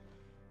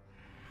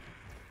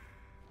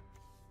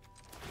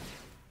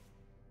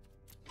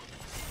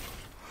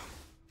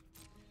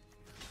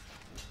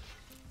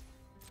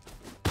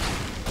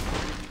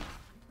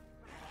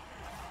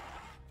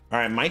 All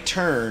right, my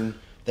turn.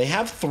 They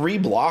have 3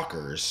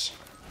 blockers.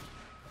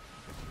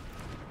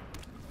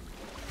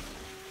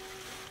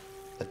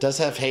 That does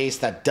have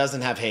haste. That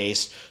doesn't have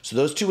haste. So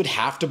those 2 would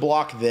have to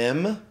block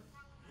them.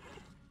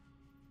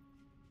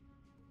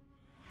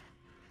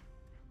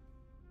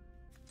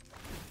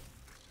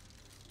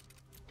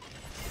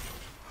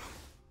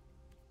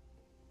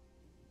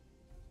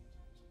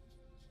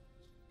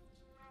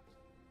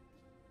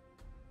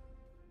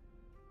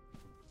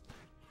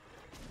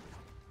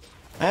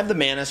 I have the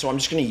mana, so I'm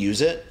just going to use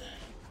it.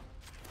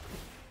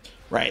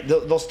 Right,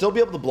 they'll still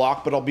be able to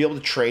block, but I'll be able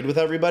to trade with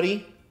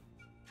everybody.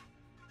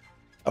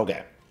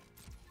 Okay.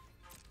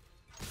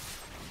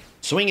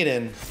 Swing it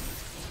in.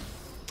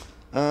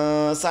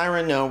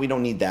 Siren, no, we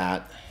don't need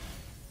that.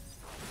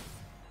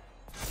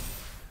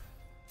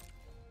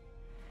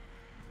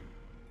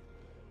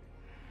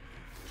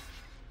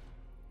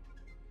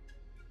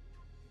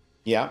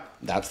 Yeah,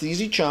 that's the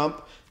easy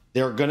chump.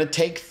 They're going to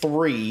take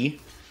 3.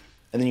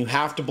 And then you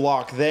have to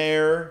block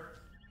there.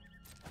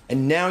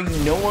 And now you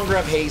no longer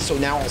have haste, so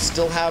now I'll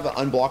still have an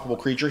unblockable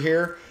creature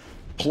here.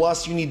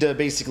 Plus, you need to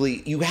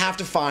basically... You have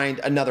to find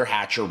another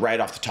hatcher right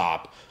off the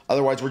top.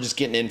 Otherwise, we're just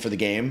getting in for the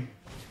game.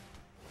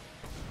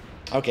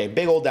 Okay,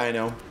 big old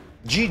dino.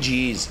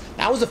 GG's.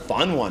 That was a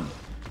fun one.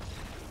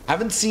 I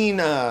haven't seen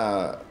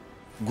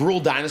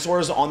Gruul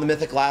Dinosaurs on the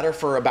Mythic ladder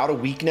for about a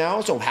week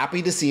now, so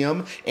happy to see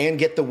them and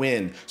get the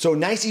win. So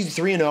nice easy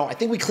 3-0. I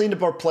think we cleaned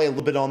up our play a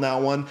little bit on that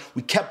one.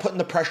 We kept putting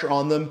the pressure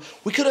on them.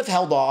 We could have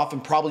held off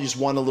and probably just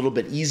won a little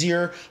bit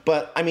easier,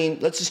 but I mean,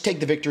 let's just take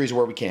the victories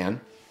where we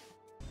can.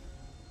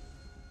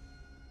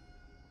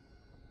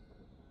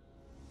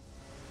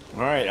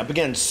 All right, up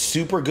against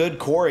super good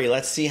Corey.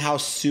 Let's see how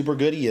super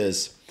good he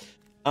is.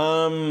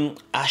 A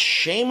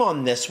shame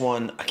on this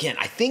one. Again,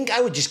 I think I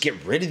would just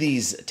get rid of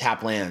these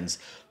tap lands.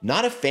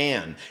 Not a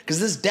fan, because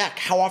this deck,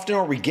 how often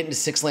are we getting to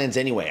 6 lands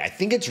anyway? I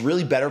think it's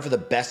really better for the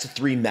best of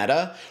 3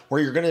 meta, where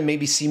you're going to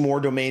maybe see more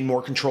domain,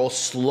 more control,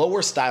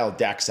 slower style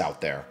decks out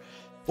there.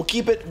 We'll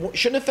keep it,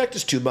 shouldn't affect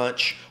us too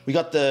much. We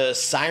got the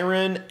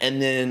Siren, and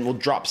then we'll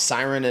drop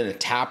Siren in a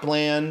tap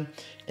land,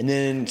 and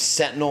then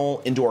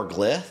Sentinel into our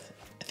Glyph.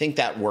 I think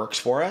that works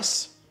for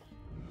us.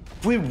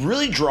 If we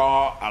really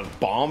draw a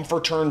bomb for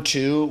turn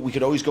 2, we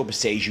could always go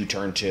Boseiju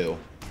turn 2.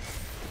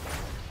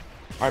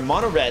 All right,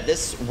 mono red,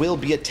 this will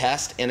be a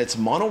test, and it's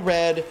mono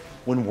red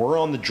when we're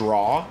on the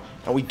draw,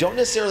 and we don't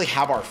necessarily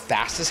have our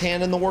fastest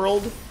hand in the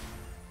world.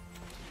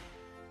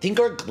 I think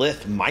our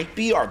Glyph might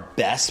be our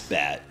best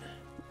bet.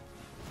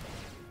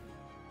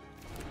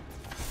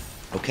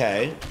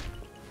 Okay.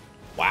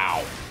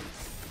 Wow.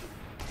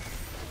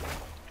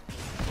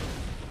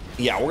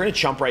 Yeah, we're going to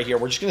chump right here.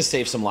 We're just going to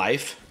save some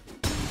life.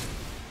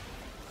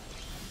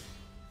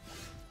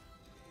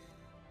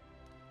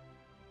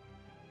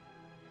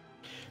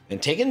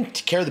 And taking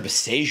care of the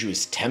Boseiju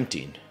is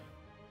tempting.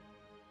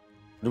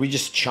 Or do we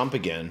just chump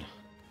again?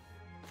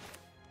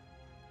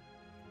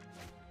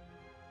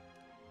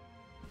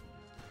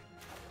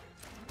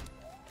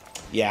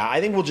 Yeah, I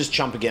think we'll just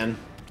chump again.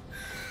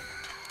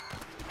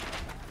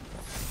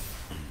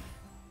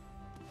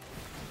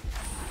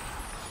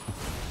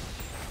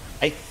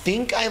 I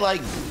think I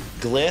like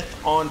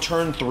Glyph on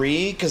turn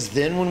 3, because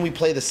then when we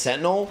play the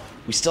Sentinel,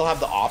 we still have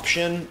the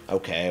option.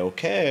 Okay,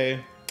 okay.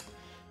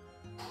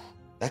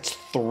 That's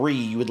 3.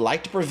 You would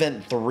like to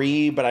prevent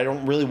 3, but I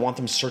don't really want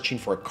them searching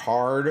for a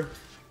card.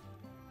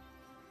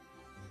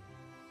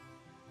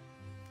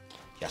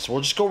 Yeah, so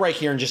we'll just go right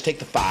here and just take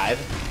the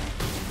 5.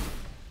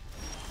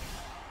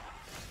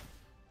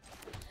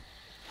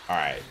 All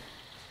right.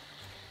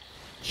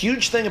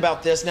 Huge thing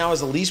about this now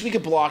is at least we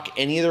could block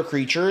any of their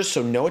creatures,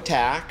 so no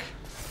attack.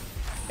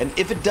 And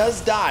if it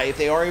does die, if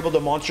they are able to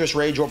Monstrous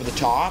Rage over the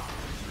top,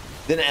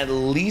 then at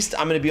least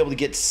I'm going to be able to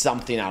get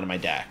something out of my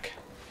deck.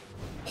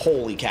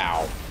 Holy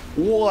cow.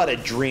 What a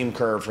dream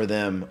curve for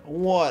them.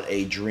 What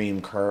a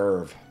dream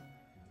curve.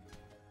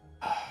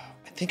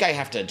 I think I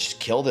have to just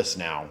kill this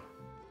now.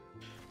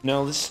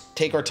 No, let's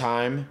take our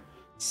time.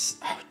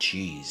 Oh,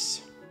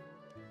 jeez.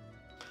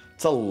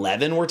 It's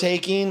 11 we're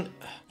taking.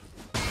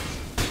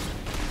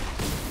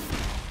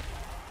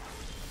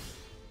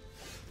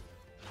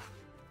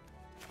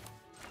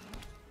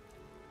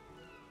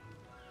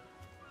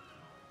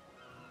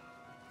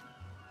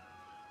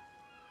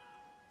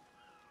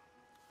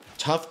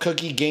 Tough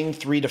Cookie gain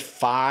 3 to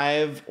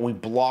 5. We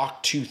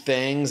block 2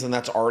 things, and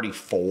that's already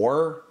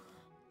 4.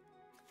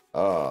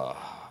 All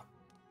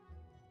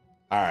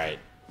right.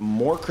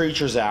 More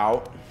creatures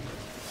out.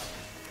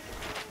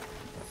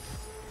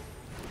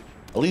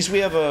 At least we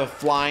have a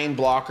flying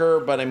blocker,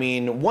 but I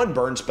mean, 1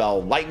 burn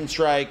spell. Lightning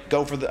Strike,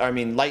 go for the,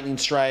 Lightning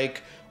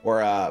Strike,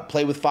 or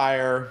Play with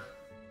Fire.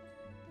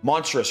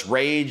 Monstrous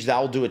Rage,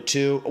 that'll do it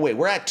too. Oh, wait,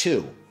 we're at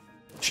 2.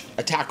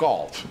 Attack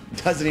all.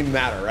 Doesn't even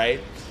matter, right?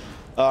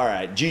 All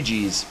right,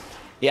 GG's.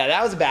 Yeah,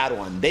 that was a bad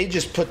one. They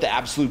just put the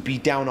absolute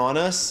beat down on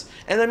us.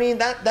 And I mean,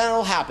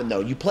 that'll happen though.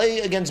 You play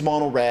against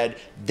mono red,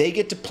 they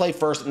get to play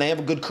first, and they have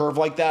a good curve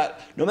like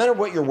that. No matter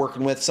what you're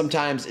working with,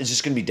 sometimes it's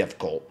just gonna be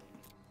difficult.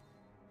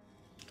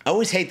 I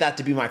always hate that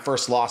to be my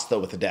first loss though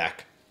with the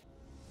deck.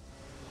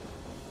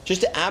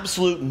 Just an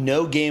absolute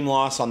no game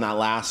loss on that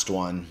last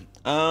one.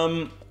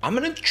 I'm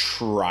gonna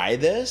try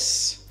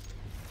this.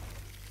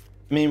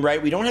 I mean,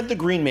 right, we don't have the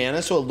green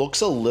mana, so it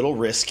looks a little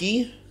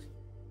risky.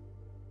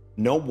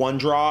 No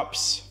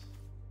 1-drops.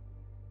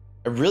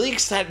 I'm really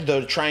excited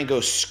though to try and go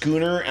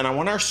Schooner, and I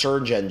want our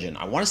Surge Engine.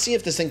 I want to see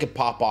if this thing could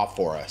pop off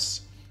for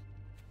us.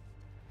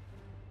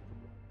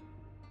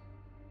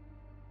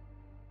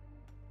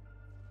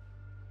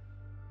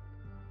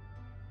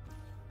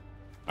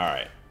 All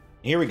right,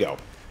 here we go.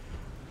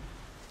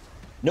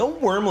 No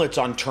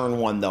Wurmlets on turn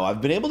 1 though.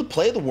 I've been able to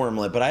play the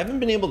Wurmlet, but I haven't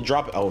been able to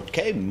drop it.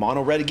 Okay,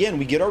 mono red again.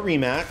 We get our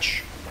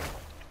rematch.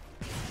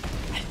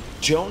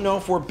 Don't know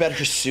if we're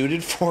better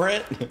suited for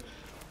it.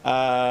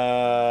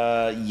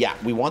 Yeah,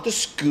 we want the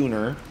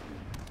Schooner.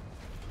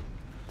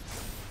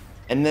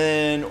 And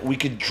then we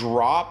could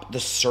drop the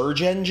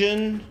Surge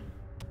Engine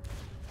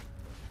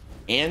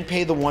and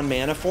pay the 1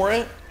 mana for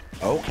it.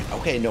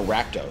 Okay, no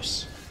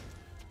Rakdos.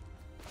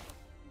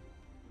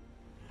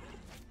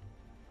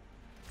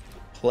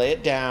 Play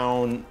it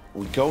down.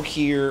 We go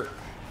here.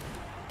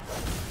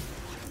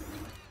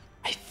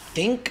 I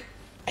think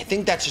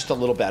that's just a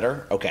little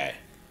better. Okay.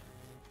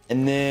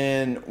 And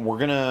then we're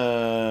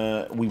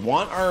gonna, we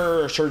want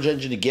our Surge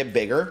Engine to get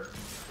bigger.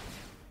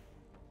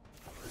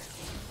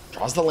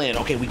 Draws the land.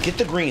 Okay, we get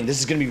the green. This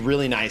is gonna be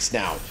really nice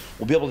now.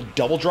 We'll be able to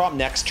double drop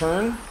next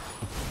turn.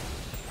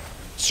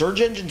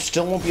 Surge Engine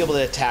still won't be able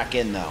to attack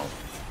in though.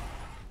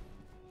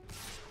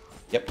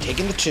 Yep,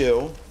 taking the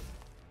 2.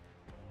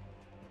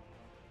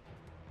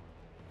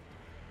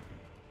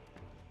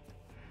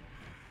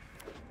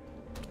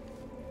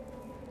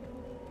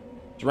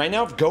 So right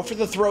now, if Go for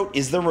the Throat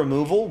is the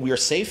removal, we are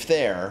safe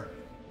there.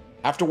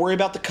 Have to worry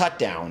about the cut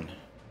down.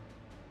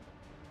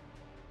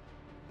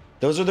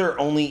 Those are their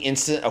only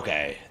instant.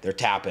 Okay, they're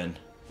tapping.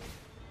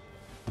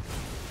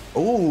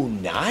 Oh,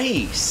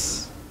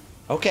 nice.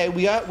 Okay,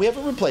 we have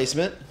a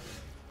replacement.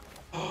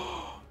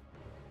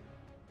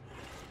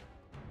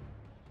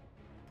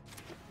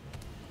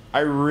 I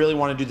really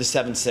want to do the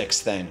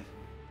 7/6 thing.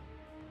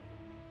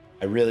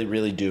 I really,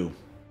 really do.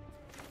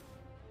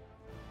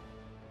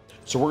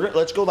 So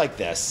let's go like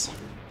this.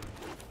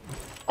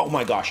 Oh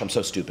my gosh, I'm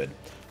so stupid.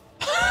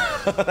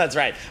 That's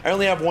right. I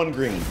only have 1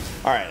 green.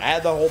 All right, I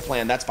had the whole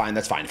plan. That's fine.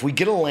 That's fine. If we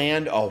get a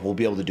land, oh, we'll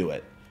be able to do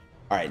it.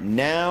 All right,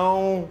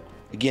 now,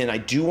 again, I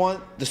do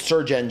want the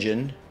Surge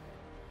Engine.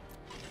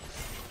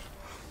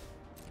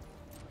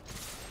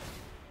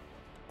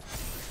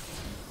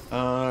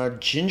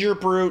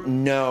 Gingerbrute,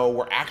 no.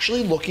 We're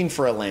actually looking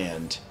for a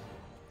land.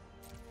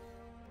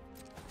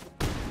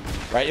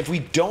 Right, if we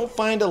don't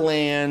find a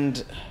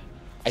land,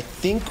 I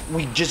think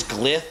we just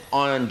glyph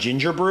on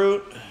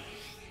Gingerbrute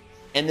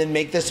and then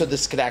make this so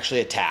this could actually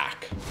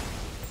attack.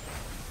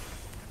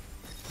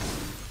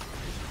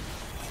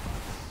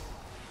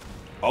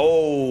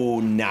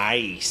 Oh,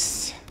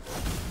 nice.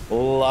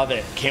 Love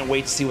it. Can't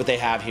wait to see what they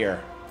have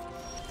here.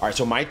 All right,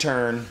 so my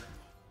turn.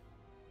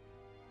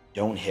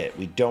 Don't hit.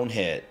 We don't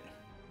hit.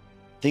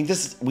 I think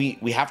this, we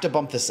have to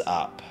bump this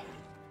up.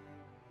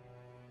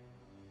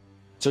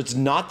 So it's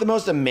not the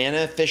most mana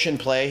efficient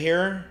play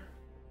here.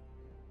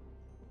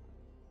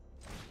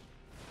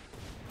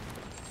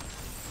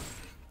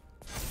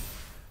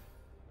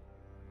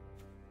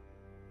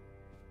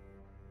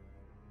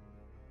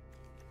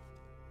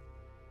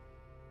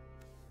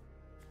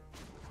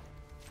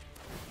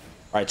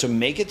 All right, so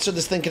make it so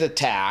this thing can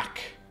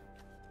attack.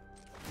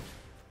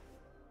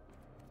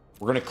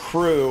 We're gonna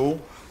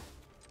crew.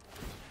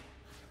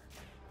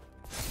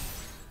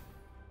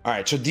 All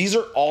right, so these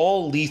are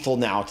all lethal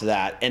now to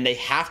that, and they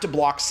have to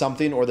block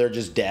something or they're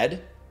just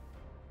dead.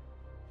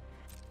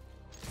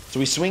 So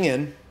we swing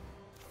in.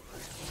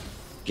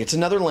 Gets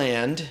another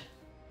land.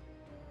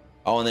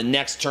 Oh, and the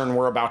next turn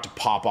we're about to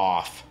pop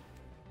off.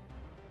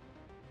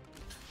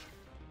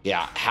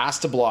 Yeah, has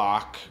to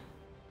block.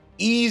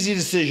 Easy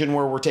decision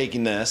where we're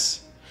taking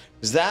this.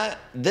 Because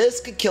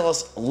this could kill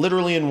us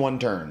literally in one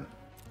turn.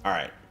 All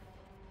right.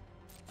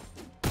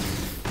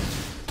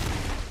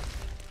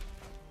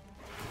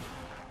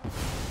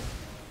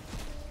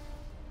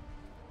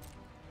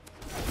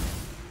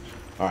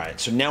 All right,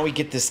 so now we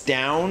get this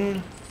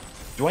down.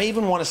 Do I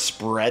even want to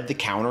spread the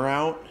counter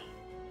out?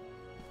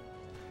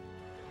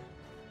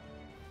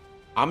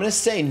 I'm going to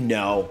say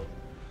no.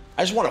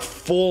 I just want a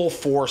full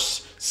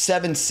force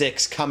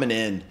 7/6 coming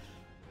in.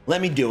 Let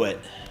me do it.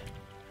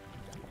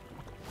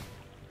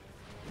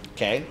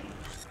 Okay.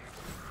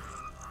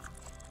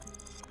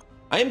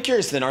 I am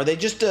curious then, are they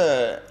just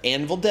a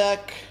anvil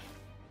deck?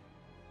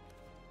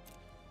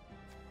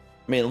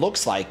 I mean, it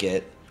looks like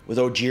it with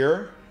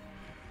Ogier.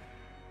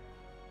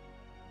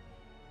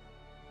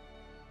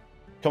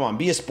 Come on,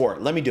 be a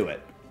sport. Let me do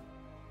it.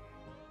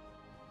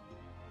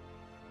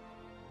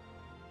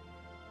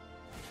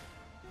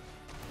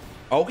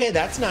 Okay,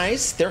 that's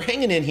nice. They're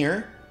hanging in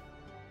here.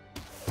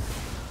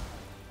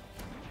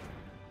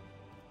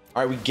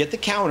 All right, we get the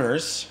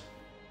counters.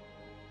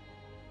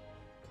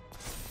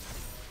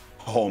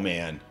 Oh,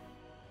 man.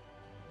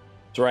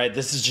 That's right.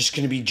 This is just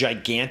going to be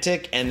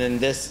gigantic. And then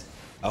this.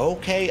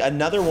 Okay,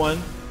 another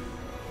one.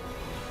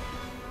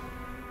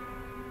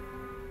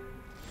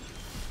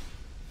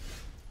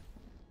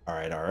 All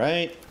right, all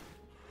right.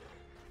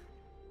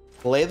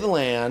 Play the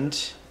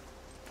land.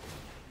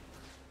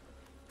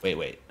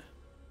 Wait.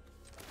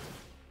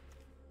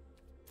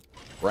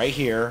 Right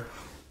here.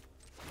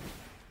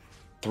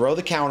 Throw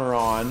the counter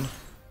on.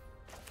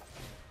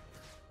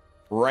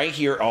 Right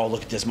here. Oh,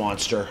 look at this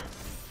monster.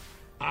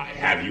 I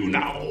have you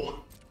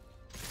now.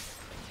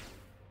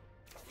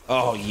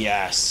 Oh,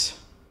 yes.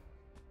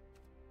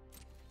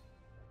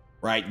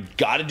 Right,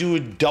 gotta do a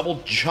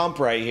double jump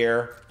right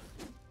here.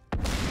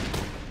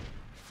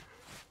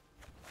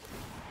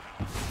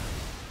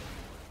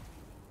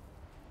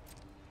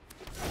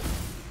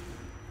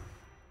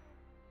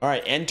 All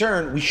right, end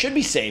turn. We should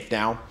be safe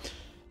now.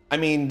 I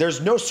mean,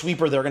 there's no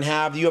sweeper they're going to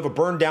have. You have a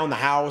burn down the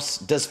house,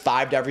 does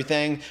 5 to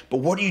everything. But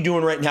what are you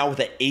doing right now with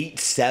an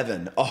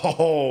 8/7?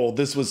 Oh,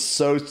 this was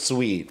so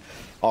sweet.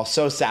 Oh,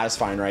 so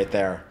satisfying right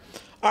there.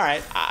 All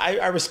right,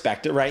 I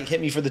respect it, right?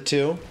 Hit me for the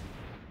 2.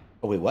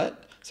 Oh, wait,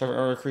 what?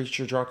 Sorry,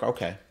 creature draw.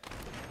 Okay.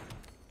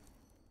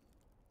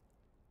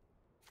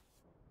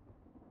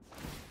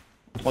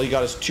 All you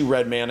got is 2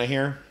 red mana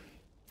here.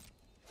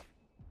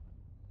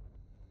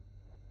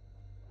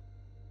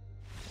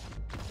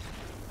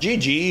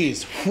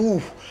 GG's.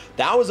 Whew.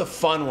 That was a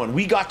fun one.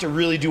 We got to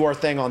really do our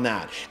thing on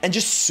that. And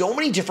just so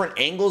many different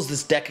angles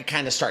this deck could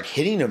kind of start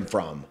hitting him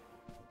from.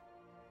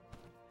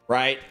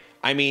 Right?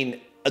 I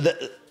mean,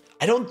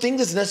 I don't think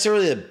this is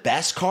necessarily the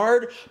best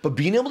card, but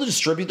being able to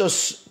distribute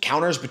those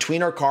counters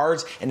between our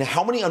cards and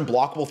how many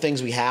unblockable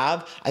things we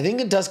have, I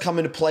think it does come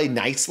into play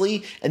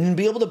nicely. And then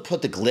be able to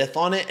put the glyph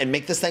on it and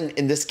make this thing,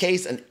 in this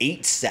case, an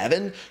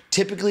 8/7.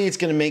 Typically, it's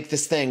going to make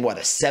this thing, what,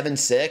 a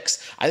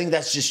 7/6? I think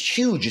that's just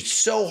huge. It's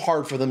so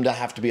hard for them to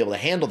have to be able to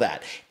handle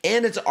that.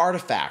 And it's an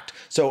artifact.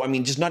 So, I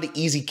mean, just not an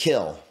easy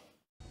kill.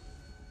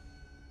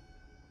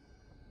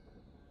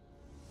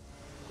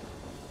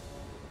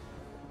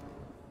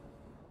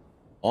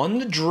 On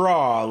the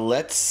draw,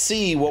 let's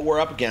see what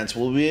we're up against.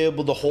 We'll be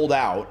able to hold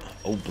out.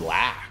 Oh,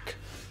 black.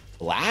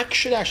 Black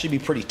should actually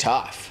be pretty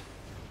tough.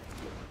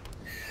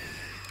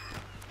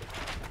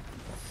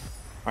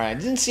 All right, I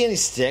didn't see any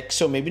sticks,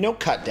 so maybe no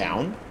cut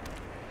down.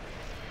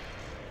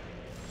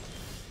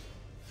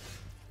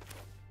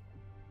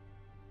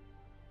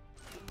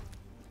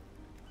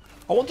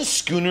 I want the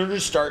schooner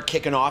to start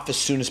kicking off as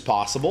soon as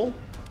possible.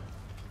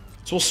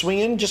 So we'll swing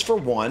in just for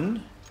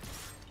 1.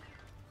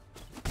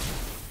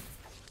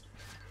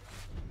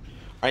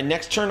 All right,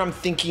 next turn I'm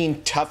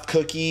thinking Tough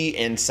Cookie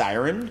and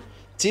Siren.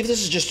 See if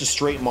this is just a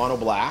straight mono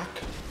black.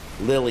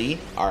 Lily,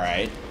 all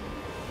right.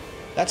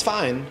 That's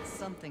fine.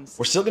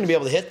 We're still gonna be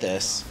able to hit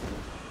this.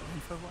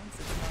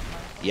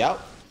 Yep.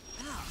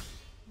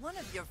 One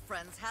of your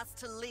friends has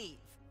to leave.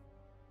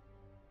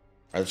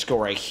 All right, let's go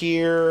right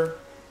here.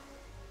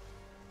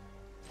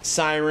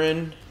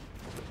 Siren.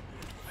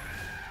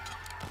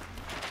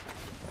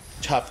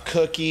 Tough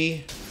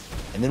Cookie.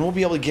 And then we'll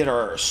be able to get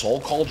our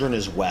Soul Cauldron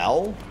as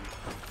well.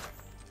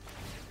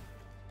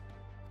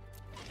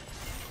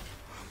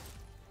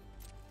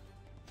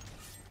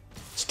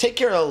 Take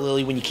care of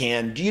Lily when you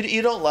can.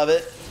 You don't love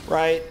it,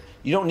 right?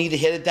 You don't need to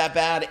hit it that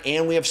bad,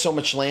 and we have so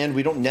much land,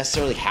 we don't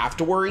necessarily have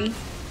to worry.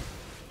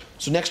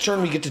 So next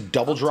turn, we get to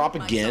double drop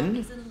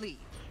again.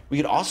 We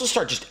could also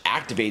start just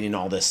activating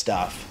all this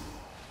stuff.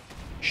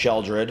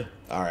 Sheldred.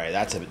 All right,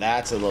 that's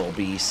a little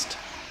beast.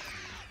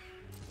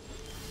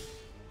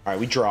 All right,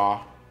 we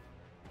draw.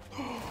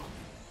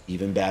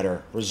 Even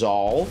better.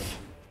 Resolve.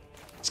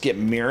 Let's get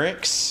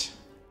Mirrex.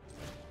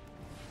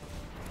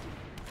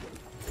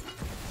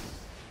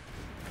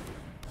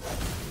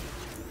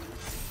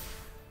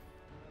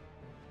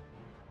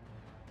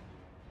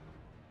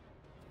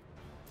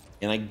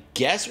 And I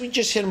guess we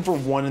just hit him for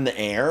 1 in the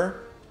air.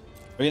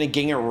 We're going to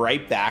gang it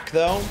right back,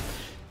 though.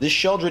 This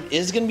Sheldred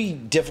is going to be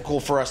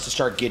difficult for us to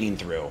start getting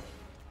through.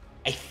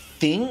 I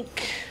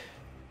think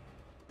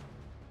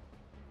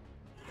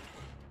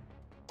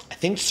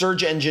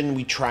Surge Engine,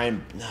 we try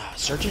and...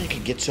 Surge Engine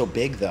could get so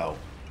big, though.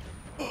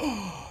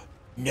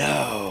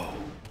 No.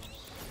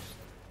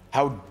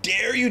 How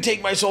dare you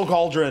take my Soul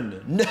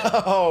Cauldron?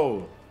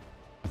 No.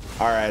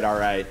 All right, all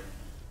right.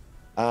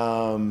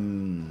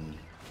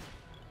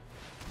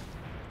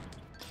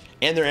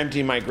 And they're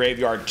emptying my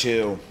graveyard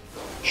too.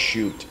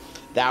 Shoot.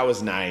 That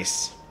was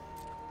nice.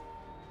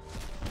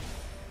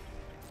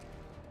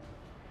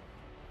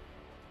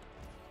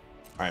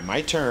 Alright,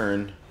 my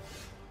turn.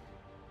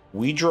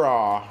 We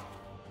draw.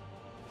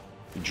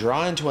 We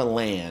draw into a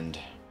land.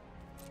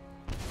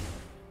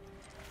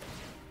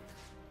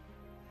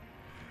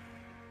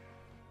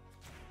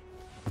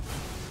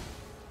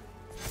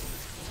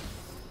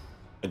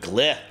 A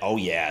glyph. Oh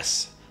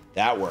yes.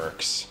 That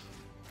works.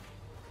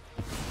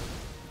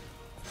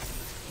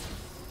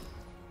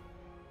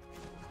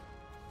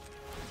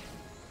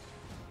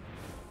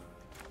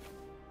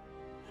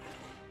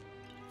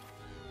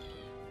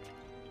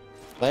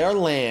 Play our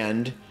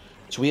land.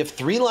 So we have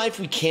 3 life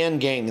we can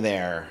gang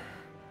there.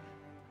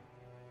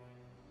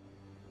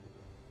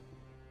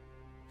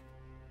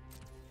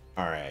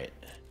 Alright.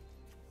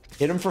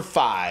 Hit him for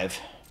 5.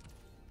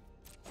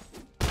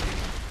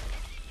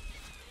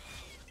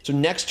 So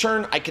next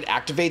turn, I could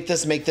activate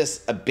this, make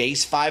this a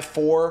base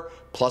 5/4,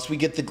 plus we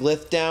get the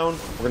glyph down.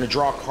 We're going to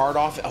draw a card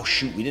off. Oh,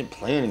 shoot, we didn't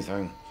play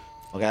anything.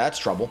 Okay, that's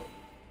trouble.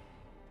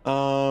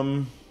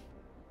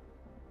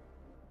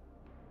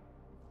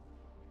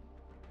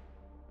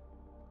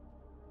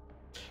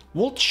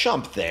 We'll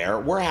chump there.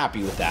 We're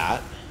happy with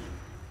that.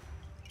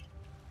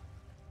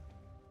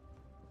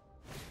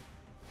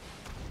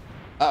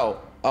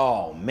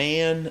 Oh,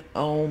 man.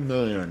 Oh,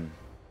 man.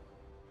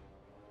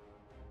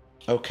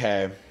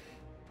 Okay.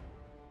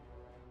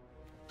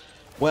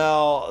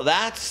 Well,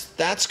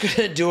 that's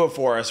gonna do it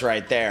for us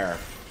right there.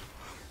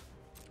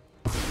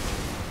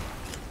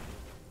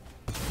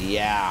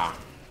 Yeah.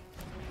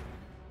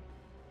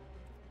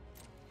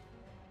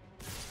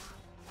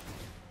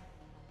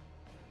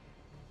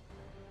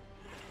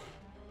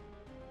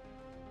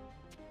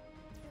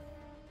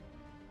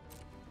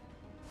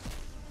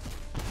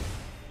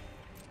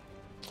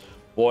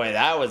 Boy,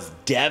 that was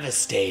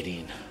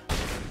devastating.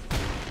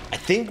 I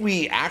think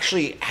we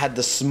actually had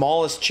the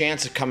smallest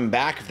chance of coming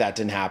back if that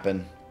didn't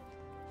happen.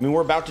 I mean,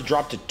 we're about to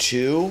drop to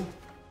 2.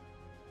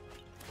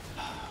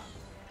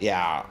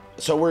 Yeah,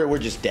 so we're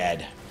just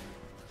dead.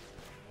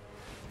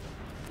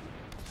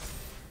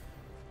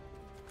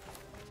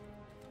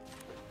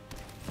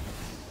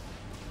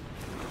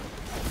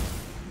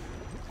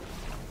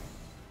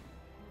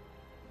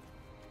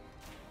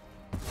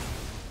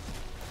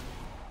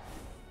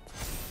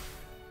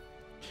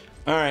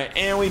 All right,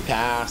 and we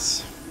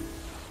pass.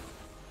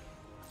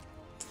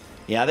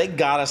 Yeah, they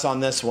got us on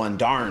this one.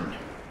 Darn.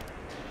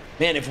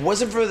 Man, if it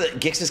wasn't for the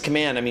Gix's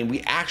command, I mean,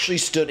 we actually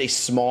stood a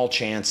small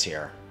chance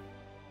here.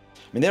 I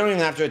mean, they don't even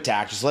have to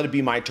attack. Just let it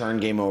be my turn.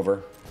 Game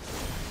over.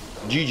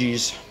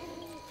 GG's.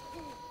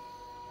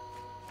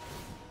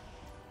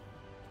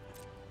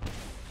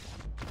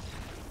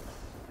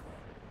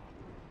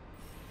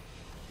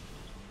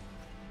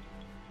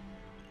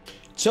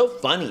 So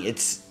funny.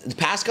 It's the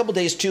past couple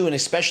days too, and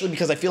especially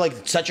because I feel like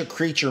it's such a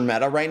creature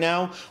meta right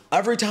now.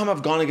 Every time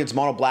I've gone against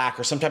mono black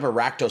or some type of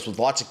Rakdos with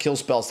lots of kill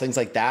spells, things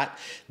like that,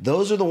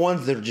 those are the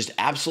ones that are just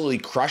absolutely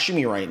crushing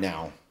me right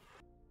now.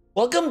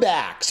 Welcome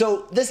back.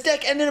 So this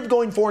deck ended up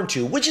going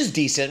 4-2, which is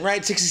decent,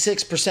 right?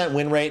 66%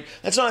 win rate.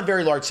 That's not a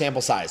very large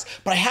sample size,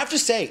 but I have to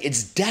say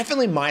it's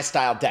definitely my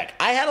style deck.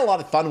 I had a lot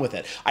of fun with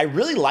it. I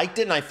really liked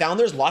it, and I found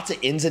there's lots of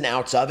ins and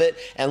outs of it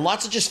and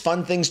lots of just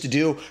fun things to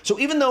do. So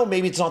even though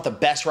maybe it's not the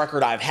best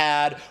record I've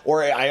had,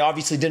 or I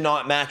obviously did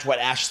not match what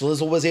Ash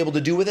Slizzle was able to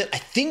do with it, I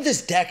think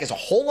this deck is a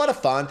whole lot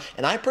of fun,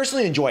 and I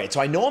personally enjoy it.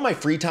 So I know on my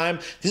free time,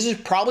 this is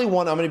probably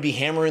one I'm going to be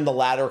hammering the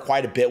ladder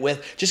quite a bit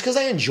with, just because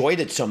I enjoyed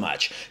it so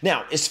much.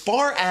 Now, as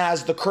far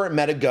as the current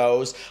meta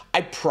goes,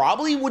 I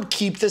probably would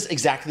keep this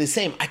exactly the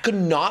same. I could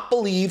not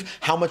believe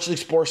how much the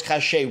Explorer's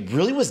Cachet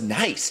really was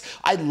nice.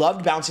 I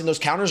loved bouncing those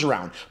counters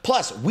around.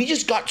 Plus, we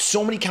just got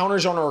so many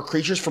counters on our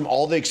creatures from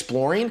all the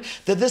exploring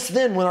that this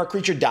then, when our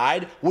creature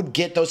died, would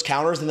get those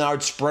counters and then I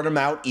would spread them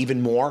out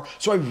even more.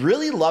 So I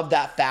really love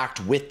that fact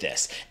with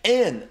this.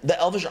 And the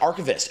Elvish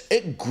Archivist,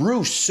 it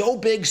grew so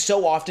big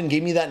so often,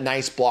 gave me that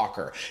nice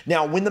blocker.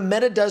 Now, when the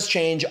meta does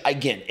change,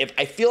 again, if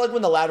I feel like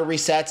when the ladder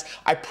resets,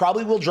 I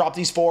probably will drop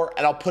these for,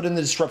 and I'll put in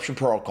the disruption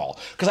protocol,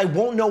 because I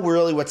won't know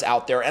really what's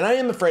out there, and I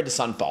am afraid of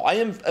Sunfall. I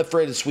am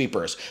afraid of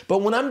sweepers. But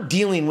when I'm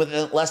dealing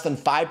with less than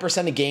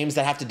 5% of games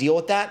that have to deal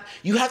with that,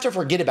 you have to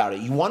forget about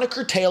it. You want to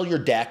curtail your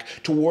deck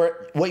to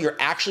what you're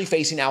actually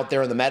facing out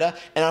there in the meta,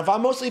 and if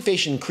I'm mostly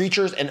facing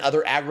creatures and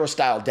other aggro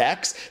style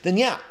decks, then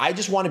yeah, I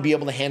just want to be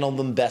able to handle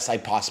them the best I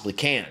possibly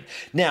can.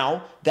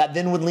 Now, that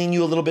then would lean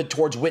you a little bit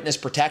towards witness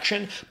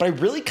protection, but I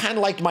really kind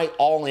of liked my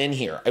all in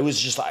here. It was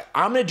just like,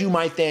 I'm going to do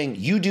my thing,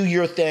 you do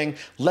your thing,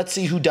 let's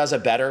see who does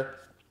it better.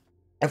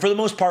 And for the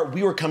most part,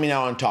 we were coming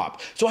out on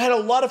top. So I had a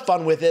lot of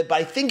fun with it, but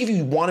I think if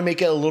you want to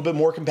make it a little bit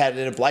more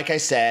competitive, like I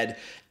said,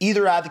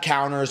 either add the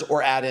counters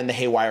or add in the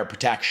Haywire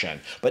protection.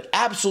 But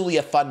absolutely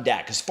a fun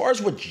deck. As far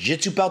as what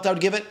Jitsu belt I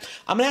would give it,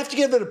 I'm going to have to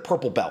give it a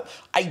purple belt.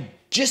 I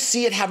just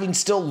see it having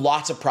still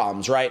lots of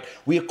problems, right?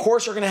 We, of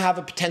course, are going to have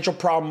a potential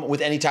problem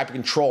with any type of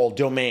control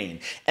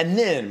domain. And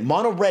then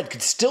mono red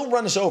could still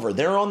run us over.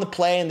 They're on the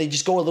play and they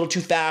just go a little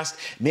too fast.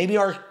 Maybe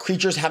our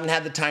creatures haven't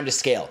had the time to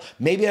scale.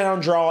 Maybe I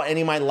don't draw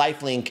any of my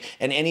lifelink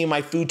and any of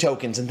my food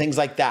tokens and things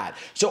like that.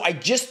 So I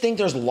just think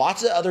there's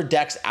lots of other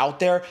decks out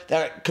there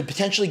that could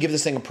potentially give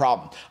this thing a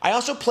problem. I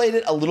also played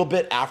it a little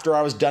bit after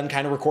I was done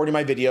kind of recording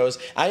my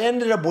videos. I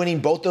ended up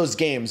winning both those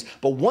games,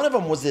 but one of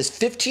them was this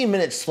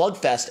 15-minute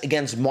slugfest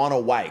against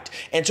mono white.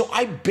 And so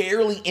I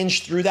barely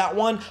inched through that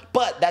one,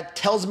 but that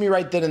tells me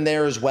right then and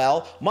there as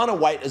well, mono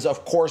white is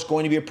of course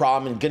going to be a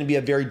problem and going to be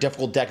a very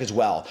difficult deck as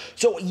well.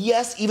 So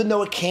yes, even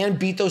though it can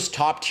beat those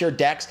top tier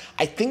decks,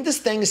 I think this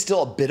thing is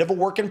still a bit of a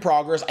work in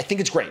progress. I think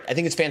it's great. I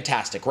think it's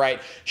fantastic,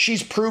 right?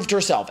 She's proved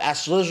herself.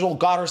 Astralizel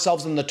got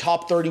herself in the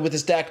top 30 with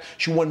this deck.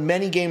 She won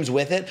many games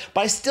with it,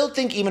 but I still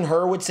think even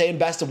her would say in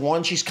best of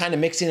one, she's kind of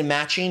mixing and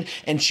matching,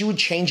 and she would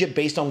change it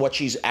based on what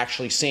she's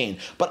actually seen.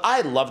 But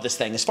I love this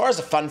thing. As far as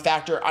the fun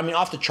factor, I mean,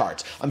 off the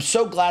charts. I'm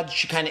so glad that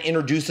she kind of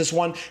introduced this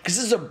one, because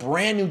this is a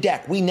brand new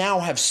deck. We now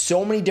have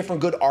so many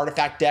different good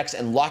artifact decks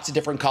and lots of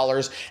different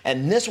colors,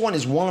 and this one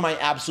is one of my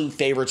absolute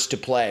favorites to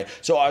play.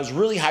 So I was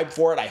really hyped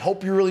for it. I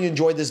hope you really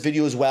enjoyed this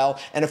video as well.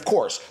 And of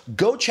course,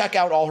 go check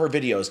out all her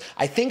videos.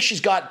 I think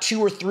she's got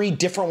 2 or 3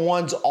 different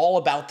ones all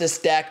about this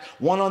deck,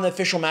 one on the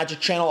official Magic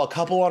channel, a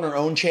couple on her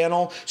own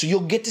channel. So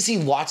you'll get to see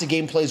lots of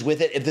gameplays with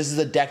it if this is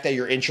a deck that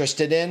you're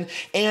interested in.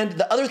 And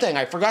the other thing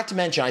I forgot to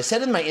mention, I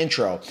said in my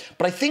intro,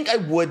 but I think I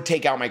would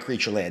take out my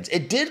creature lands.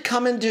 It did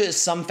come into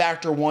some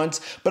factor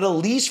once, but at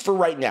least for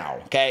right now,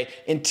 okay?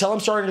 Until I'm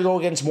starting to go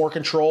against more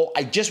control,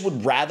 I just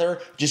would rather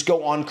just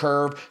go on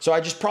curve. So I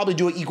just probably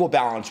do an equal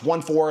balance,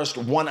 1 forest,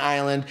 1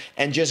 island,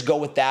 and just go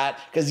with that.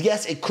 Because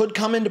yes, it could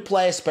come into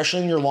play,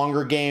 especially in your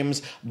longer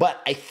games,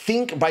 but I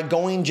think by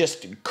going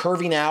just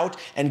curving out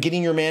and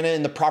getting your mana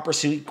in the proper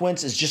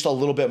sequence is just a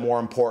little bit more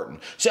important.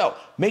 So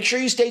make sure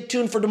you stay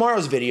tuned for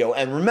tomorrow's video,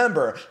 and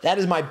remember, that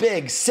is my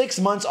big 6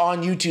 months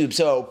on YouTube.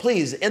 So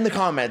please, in the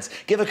comments,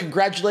 give a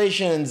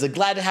congratulations, a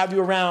glad to have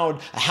you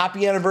around, a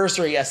happy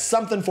anniversary, a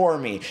something for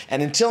me.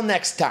 And until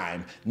next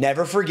time,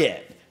 never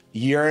forget,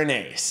 you're an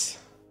ace.